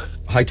 Cole.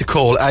 Hi to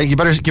Cole. You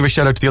better give a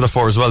shout out to the other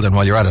 4 as well then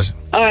while you're at it.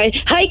 Alright.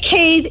 Hi,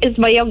 Kate is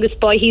my youngest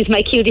boy. He's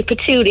my cutie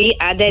patootie.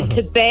 And then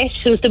to Beth,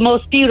 who's the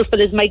most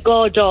beautiful, is my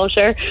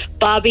goddaughter.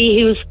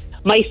 Bobby, who's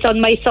my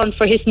son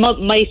for his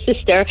mum, my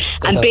sister.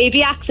 And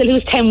baby Axel,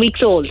 who's 10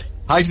 weeks old.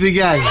 Hi to the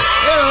gang.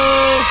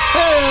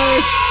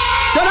 Hey!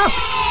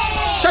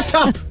 Shut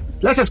up!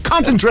 Let us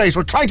concentrate.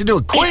 We're trying to do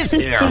a quiz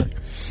here.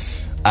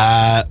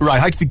 Right,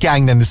 hi to the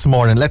gang then this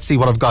morning. Let's see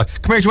what I've got.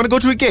 Come here, do you want to go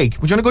to a gig?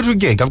 Would you want to go to a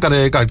gig? I've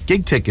got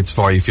gig tickets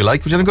for you if you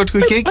like. Would you want to go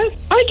to a gig?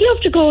 I'd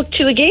love to go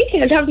to a gig.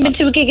 I haven't been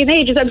to a gig in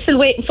ages. I'm still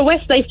waiting for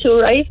Westlife to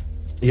arrive.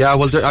 Yeah,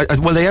 will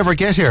they ever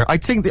get here? I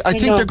think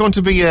they're going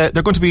to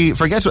be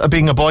forget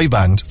being a boy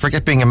band,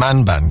 forget being a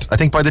man band. I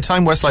think by the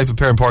time Westlife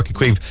appear in Páirc Uí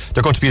Chaoimh,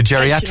 they're going to be a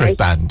geriatric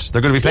band. They're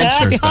going to be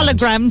pensioners.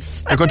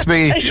 Holograms. They're going to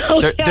be.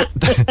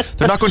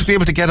 They're not going to be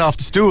able to get off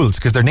the stools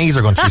because their knees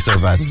are going to be so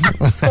bad.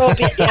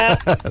 Yeah.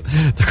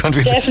 They're going to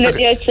be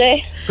definitely, I'd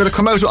say. Going to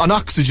come out on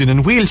oxygen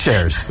in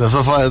wheelchairs. The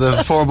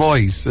 4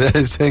 boys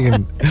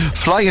singing,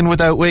 flying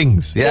without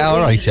wings. Yeah, all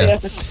right, yeah.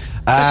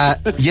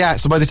 Yeah,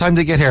 so by the time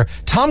they get here,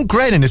 Tom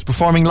Grennan is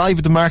performing live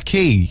at the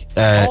Marquee.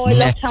 I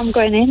love Tom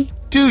Grennan.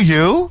 Do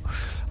you?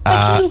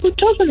 Who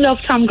doesn't love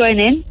Tom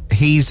Grennan?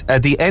 He's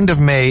at the end of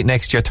May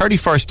next year,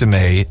 31st of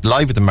May,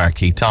 live at the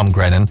Marquee, Tom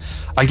Grennan.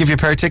 I'll give you a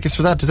pair of tickets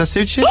for that. Does that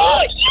suit you?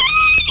 Oh,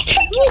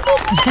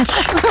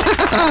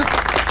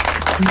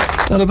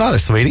 Not about it,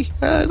 sweetie.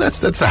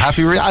 That's a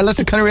happy that's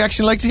the kind of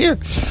reaction I like to hear.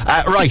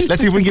 Right,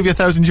 let's see if we can give you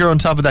 €1,000 on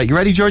top of that. You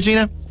ready,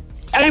 Georgina?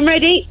 I'm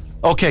ready.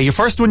 Okay, your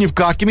first one you've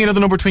got. Give me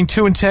another number between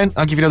 2 and 10.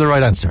 I'll give you another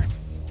right answer.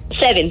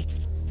 7.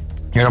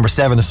 You're number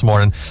 7 this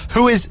morning.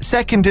 Who is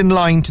second in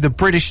line to the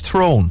British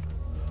throne?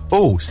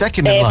 Oh,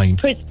 second in line.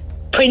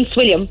 Prince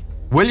William.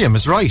 William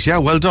is right, yeah,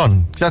 well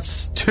done.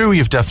 That's 2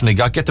 you've definitely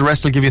got. Get the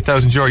rest, I'll give you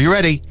 €1,000. You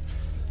ready?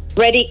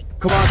 Ready.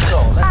 Come on,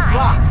 go. Let's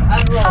rock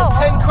and roll.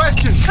 10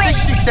 questions,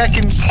 60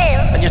 seconds,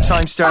 and your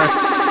time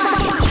starts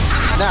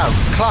now.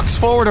 Clocks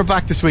forward or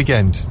back this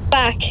weekend?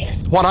 Back.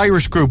 What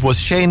Irish group was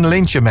Shane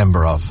Lynch a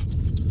member of?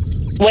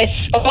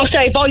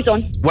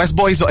 Boyzone. West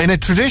Boyzone. In a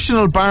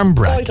traditional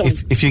barmbrack,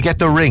 if you get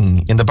the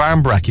ring, in the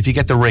barmbrack, if you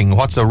get the ring,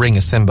 what's a ring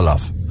a symbol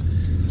of?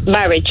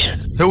 Marriage.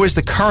 Who is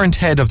the current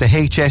head of the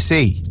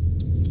HSE?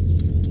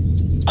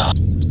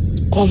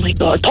 Oh my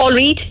God. Paul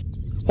Reed.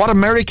 What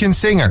American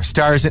singer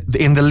stars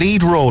in the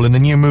lead role in the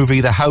new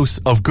movie The House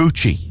of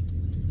Gucci?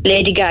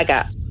 Lady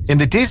Gaga. In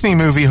the Disney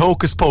movie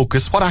Hocus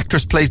Pocus, what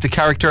actress plays the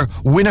character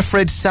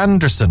Winifred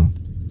Sanderson?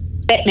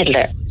 Bette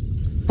Midler.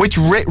 Which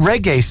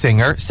reggae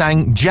singer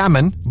sang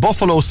Jammin',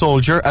 Buffalo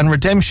Soldier and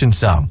Redemption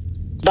Song?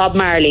 Bob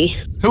Marley.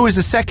 Who is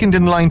the second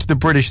in line to the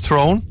British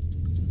throne?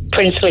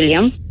 Prince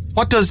William.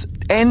 What does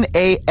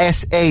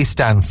NASA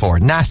stand for?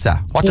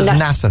 NASA. What does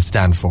NASA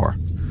stand for?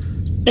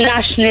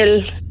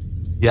 National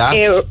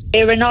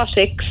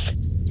Aeronautics.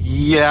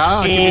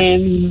 Yeah.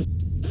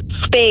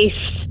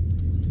 Space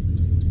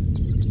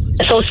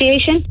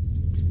Association.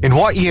 In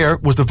what year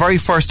was the very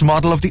first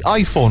model of the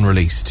iPhone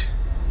released?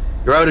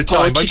 You're out of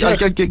time. You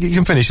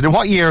can finish it. In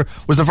what year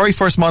was the very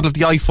first model of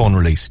the iPhone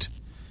released?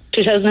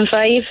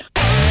 2005.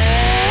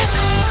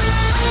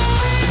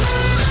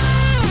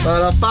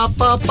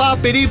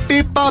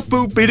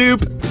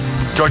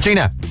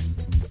 Georgina.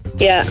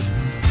 Yeah.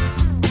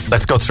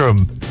 Let's go through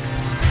them.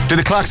 Do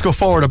the clocks go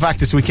forward or back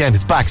this weekend?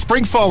 It's back.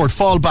 Spring forward,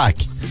 fall back.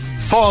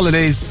 Fall it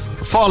is.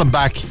 Falling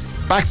back.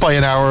 Back by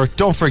an hour.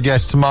 Don't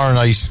forget, tomorrow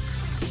night,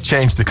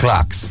 change the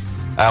clocks.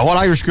 What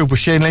Irish group was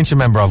Shane Lynch a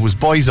member of? Was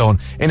Boyzone.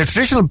 In a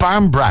traditional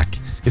barmbrack,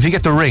 if you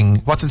get the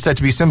ring, what's it said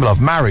to be a symbol of?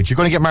 Marriage. You're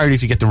going to get married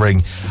if you get the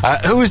ring.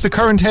 Who is the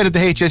current head of the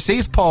HSE?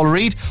 It's Paul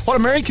Reed. What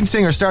American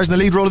singer stars in the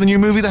lead role of the new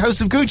movie The House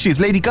of Gucci? It's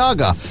Lady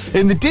Gaga.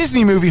 In the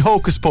Disney movie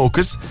Hocus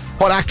Pocus,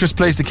 what actress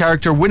plays the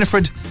character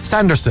Winifred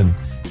Sanderson?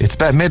 It's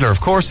Bette Midler, of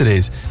course it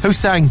is. Who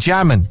sang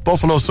Jammin',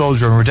 Buffalo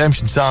Soldier and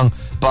Redemption Song?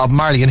 Bob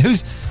Marley. And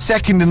who's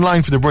second in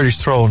line for the British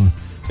throne?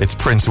 It's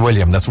Prince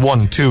William. That's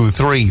 1, 2,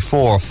 3,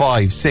 4,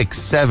 5, 6,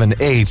 7,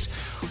 8.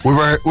 We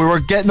were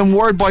getting them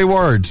word by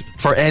word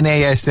for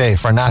NASA,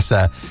 for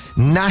NASA.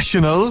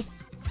 National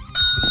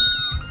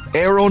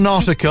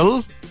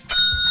Aeronautical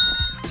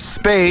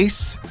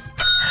Space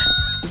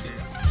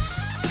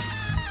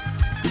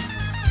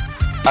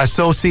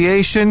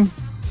Association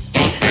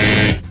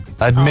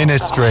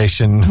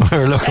Administration.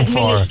 We're looking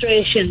for.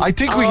 I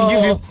think we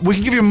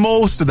can give you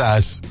most of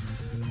that.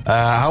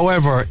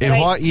 However, in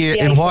what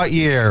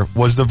year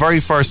was the very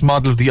first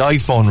model of the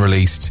iPhone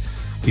released?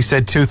 You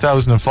said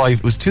 2005.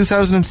 It was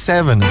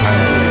 2007,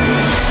 apparently.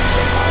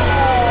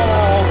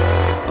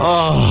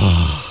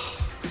 Oh.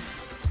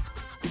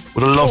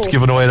 Would have loved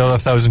giving away another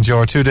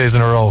 €1,000 2 days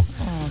in a row.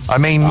 I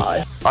mean,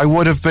 I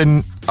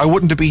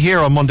wouldn't be here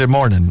on Monday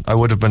morning. I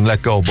would have been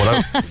let go,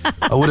 but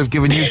I would have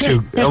given you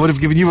I would have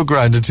given you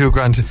 $1,000 and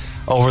 $2,000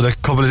 over the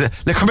couple of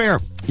days. Now, come here.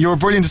 You were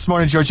brilliant this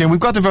morning, Georgine. We've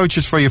got the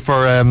vouchers for you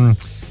for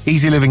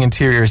Easy Living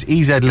Interiors,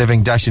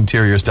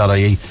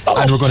 ezliving-interiors.ie,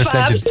 and we're going to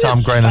send it to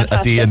Tom Grennan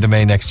at the end of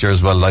May next year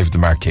as well, live at the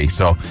Marquee.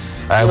 So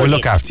we'll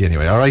look after you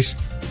anyway, all right?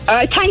 All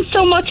right, thanks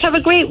so much. Have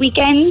a great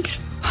weekend.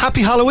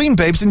 Happy Halloween,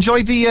 babes.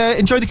 Enjoy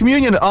the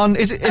communion on.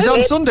 Is it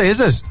on Sunday? Is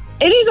it?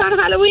 It is on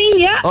Halloween,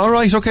 yeah. All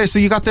right, okay. So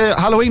you got the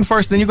Halloween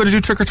first, then you're going to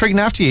do trick or treating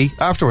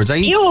afterwards, are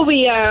you? Yeah,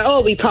 we are.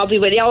 Oh, we probably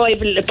will. Yeah, I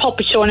have a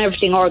puppet show and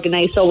everything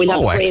organised, so we'll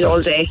have a great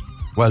all day.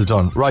 Well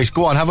done. Right,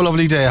 go on. Have a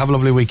lovely day. Have a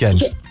lovely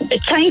weekend.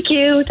 Thank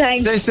you.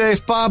 Thanks. Stay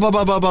safe. Bye.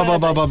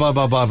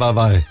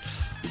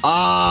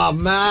 Ah,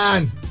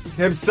 man.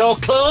 I'm so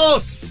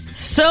close.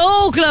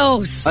 So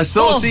close.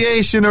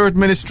 Association or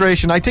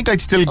administration. I think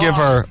I'd still give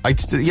her.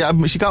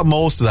 She got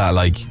most of that,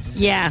 like.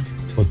 Yeah.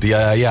 But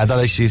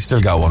she's still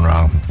got one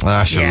wrong.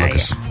 It's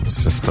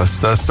just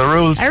that's the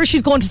rules. Or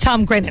she's going to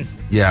Tom Grennan.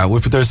 Yeah,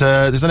 there's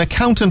an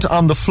accountant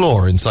on the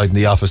floor inside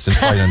the office in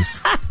finance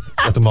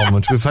at the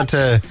moment. We've had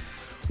to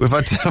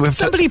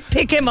somebody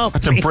pick him up.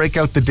 Had to break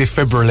out the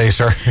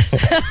defibrillator.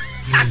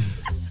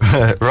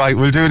 Right,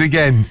 we'll do it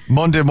again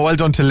Monday. Well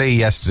done to Lee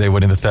yesterday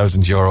winning the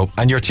 €1,000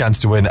 and your chance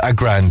to win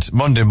 $1,000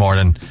 Monday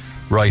morning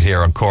right here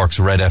on Cork's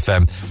Red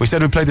FM. We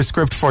said we'd play the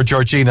script for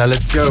Georgina.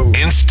 Let's go.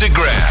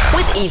 Instagram.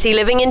 With Easy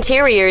Living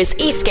Interiors,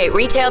 Eastgate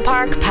Retail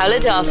Park, Paula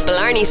Duff,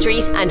 Blarney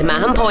Street and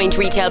Mahon Point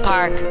Retail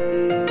Park.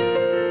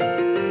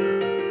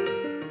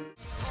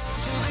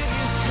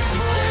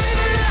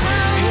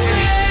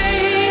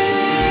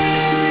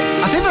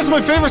 I think that's my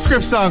favourite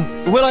script song.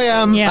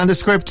 will.i.am and the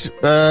script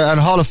and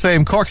Hall of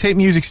Fame. Cork's Hate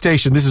Music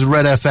Station. This is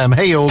Red FM.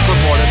 Hey yo,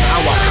 good morning. How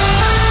are you?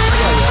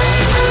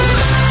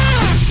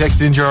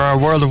 Texted into our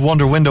World of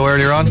Wonder window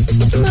earlier on.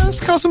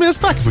 Let's call somebody else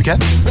back if we can.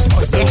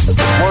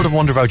 World of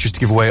Wonder vouchers to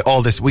give away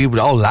all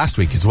last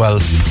week as well.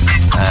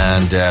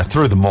 And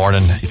through the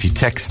morning, if you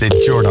texted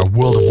during our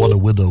World of Wonder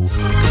window, we'll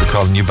be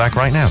calling you back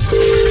right now.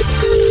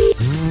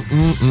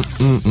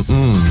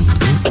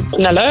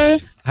 Hello.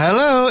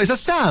 Hello, is that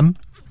Sam?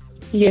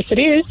 Yes, it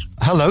is.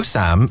 Hello,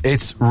 Sam.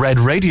 It's Red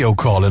Radio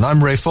calling.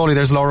 I'm Ray Foley.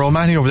 There's Laura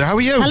O'Mahony over there. How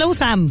are you? Hello,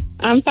 Sam.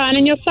 I'm fine,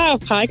 and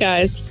yourself? Hi,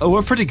 guys. Oh,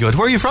 we're pretty good.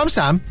 Where are you from,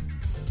 Sam?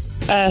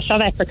 South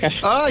Africa.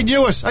 Oh, I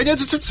knew it. We're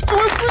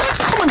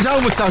coming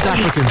down with South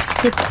Africans.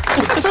 We've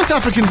got South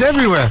Africans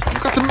everywhere.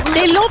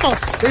 They love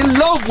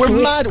us.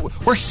 We're mad.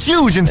 We're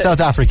huge in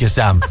South Africa,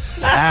 Sam.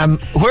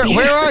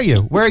 Where are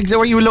you? Where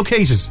are you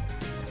located?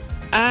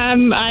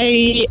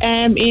 I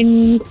am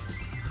in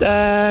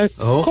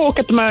Cork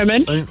at the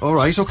moment. All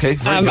right, okay.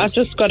 I've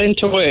just got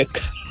into work.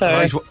 So.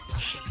 Right.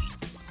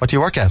 What do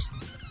you work at?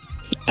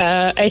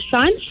 Ag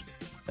Science.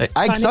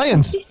 Ag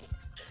Science?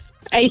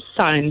 Ag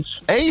Science.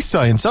 A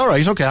Science, all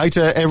right, okay. Hi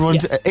to everyone.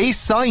 Yeah. A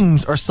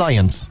Signs or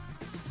Science?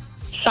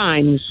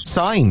 Signs.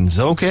 Signs,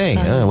 okay.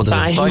 Well,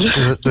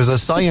 there's a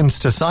science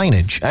to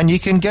signage, and you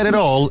can get it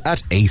all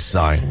at A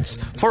Signs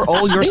for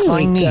all your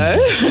sign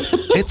needs.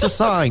 It's a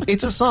sign.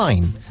 It's a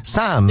sign.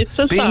 Sam,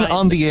 being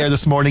on the air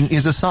this morning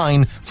is a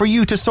sign for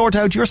you to sort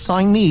out your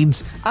sign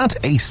needs at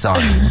A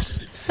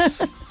Signs.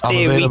 I'm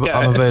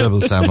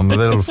available, Sam. I'm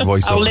available for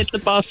voiceovers. I'll let the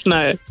boss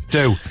know.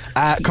 Do.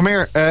 Come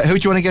here. Who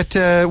do you want to get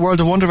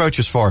World of Wonder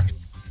vouchers for?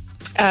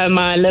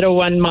 My little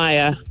one,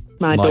 Maya.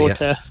 My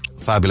daughter.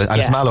 Fabulous. And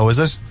it's Mallow, is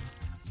it?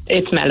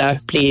 It's Mallow,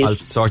 please. I'll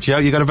sort you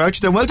out. You got a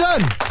voucher then. Well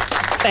done.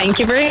 Thank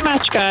you very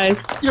much, guys.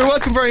 You're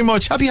welcome very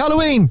much. Happy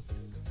Halloween.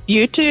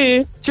 You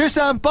too. Cheers,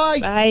 Sam. Bye.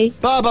 Bye.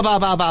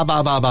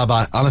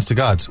 Bye. Honest to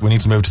God, we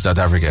need to move to South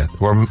Africa.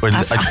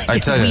 I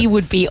tell you, we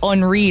would be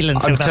unreal in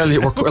South Africa. I'm telling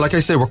you, like I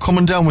say, we're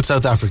coming down with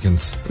South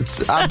Africans.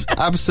 It's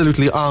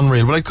absolutely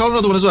unreal. But I'd call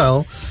another one as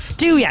well.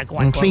 Do ya? Go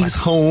on. Please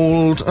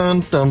hold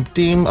and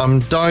deem. I'm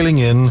dialing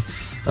in.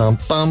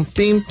 Bum,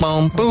 beam,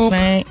 bum, boop,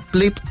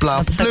 bleep,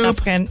 blop,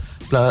 bloop.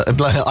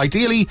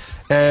 Ideally,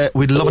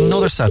 we'd love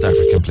another South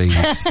African, please.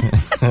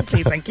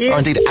 Please, thank you. Or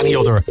indeed any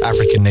other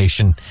African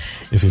nation.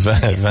 If you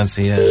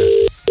fancy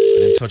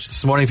in touch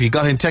this morning, if you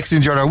got in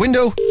texting during our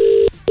window,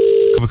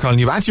 could be calling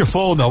you. Answer your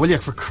phone though, will you?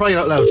 For crying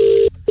out loud.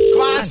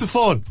 Come on, answer the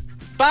phone.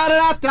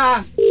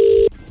 Ba-da-da-da.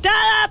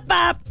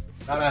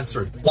 Not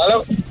answering.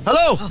 Hello.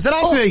 Hello. Is that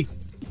Anthony?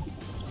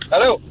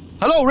 Hello.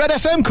 Hello, Red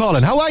FM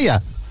calling. How are you?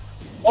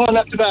 Oh,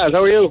 not too bad.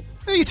 How are you?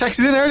 Hey, you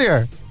texted in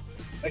earlier.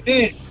 I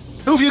did.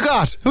 Who have you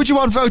got? Who do you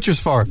want vouchers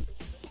for?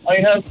 I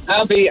have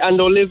Abby and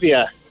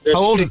Olivia. They're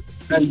How old?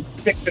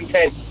 6 and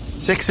 10.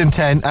 6 and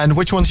 10. And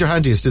which one's your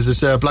handiest?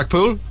 Is it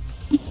Blackpool?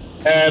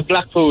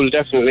 Blackpool,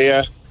 definitely,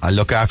 yeah. I'll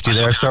look after you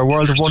there, sir.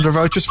 World of Wonder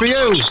vouchers for you.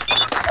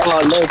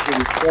 Oh,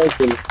 legend.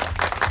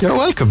 You're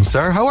welcome,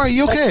 sir. How are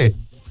you? Okay?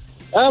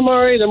 I'm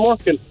alright, I'm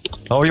working.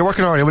 Oh, you're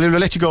working already. We'll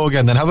let you go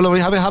again then. Have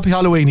a happy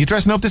Halloween. You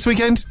dressing up this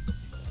weekend?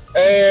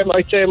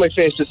 I'd say my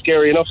face is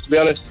scary enough, to be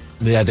honest.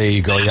 Yeah, there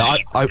you go. Yeah,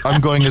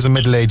 I'm going as a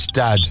middle-aged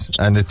dad,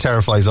 and it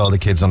terrifies all the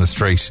kids on the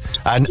street.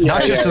 And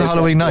not just on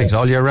Halloween night,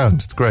 all year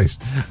round. It's great.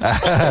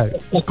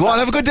 Go on,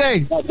 have a good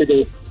day.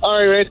 All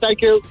right, Ray,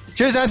 thank you.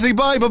 Cheers, Anthony.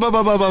 Bye.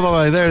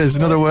 There it is.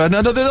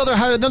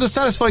 Another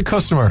satisfied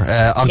customer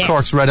on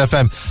Cork's Red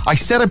FM. I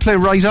said I'd play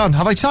right on.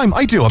 Have I time?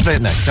 I do. I'll play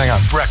it next. Hang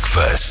on.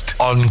 Breakfast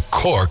on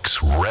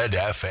Cork's Red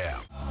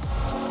FM.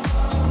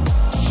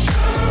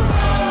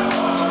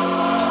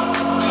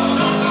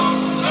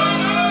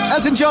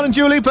 Elton John and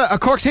Dua Lipa, a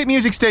Cork's hit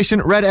music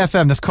station, Red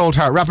FM. That's Cold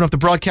Heart, wrapping up the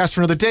broadcast for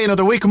another day,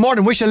 another week. Good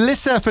morning. Wish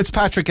Alyssa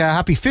Fitzpatrick a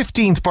happy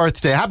 15th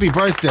birthday. Happy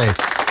birthday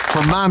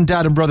for Mum,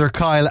 Dad and brother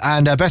Kyle.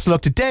 And best of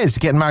luck to Des,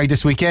 getting married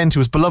this weekend to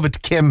his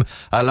beloved Kim.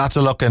 Lots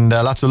of luck and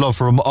lots of love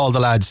from all the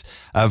lads.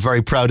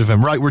 Very proud of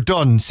him. Right, we're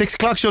done. 6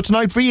 o'clock show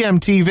tonight for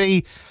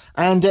EMTV.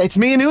 And it's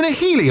me and Una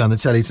Healy on the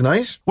telly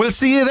tonight. We'll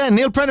see you then.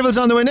 Neil Prendeville's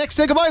on the way next.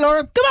 Say goodbye,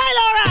 Laura. Goodbye,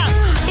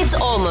 Laura. It's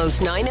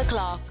almost 9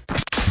 o'clock.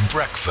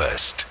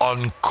 Breakfast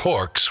on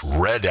Cork's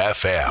Red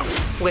FM.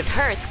 With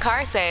Hertz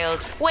Car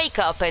Sales. Wake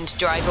up and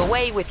drive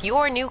away with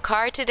your new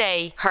car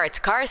today.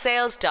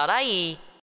 hertzcarsales.ie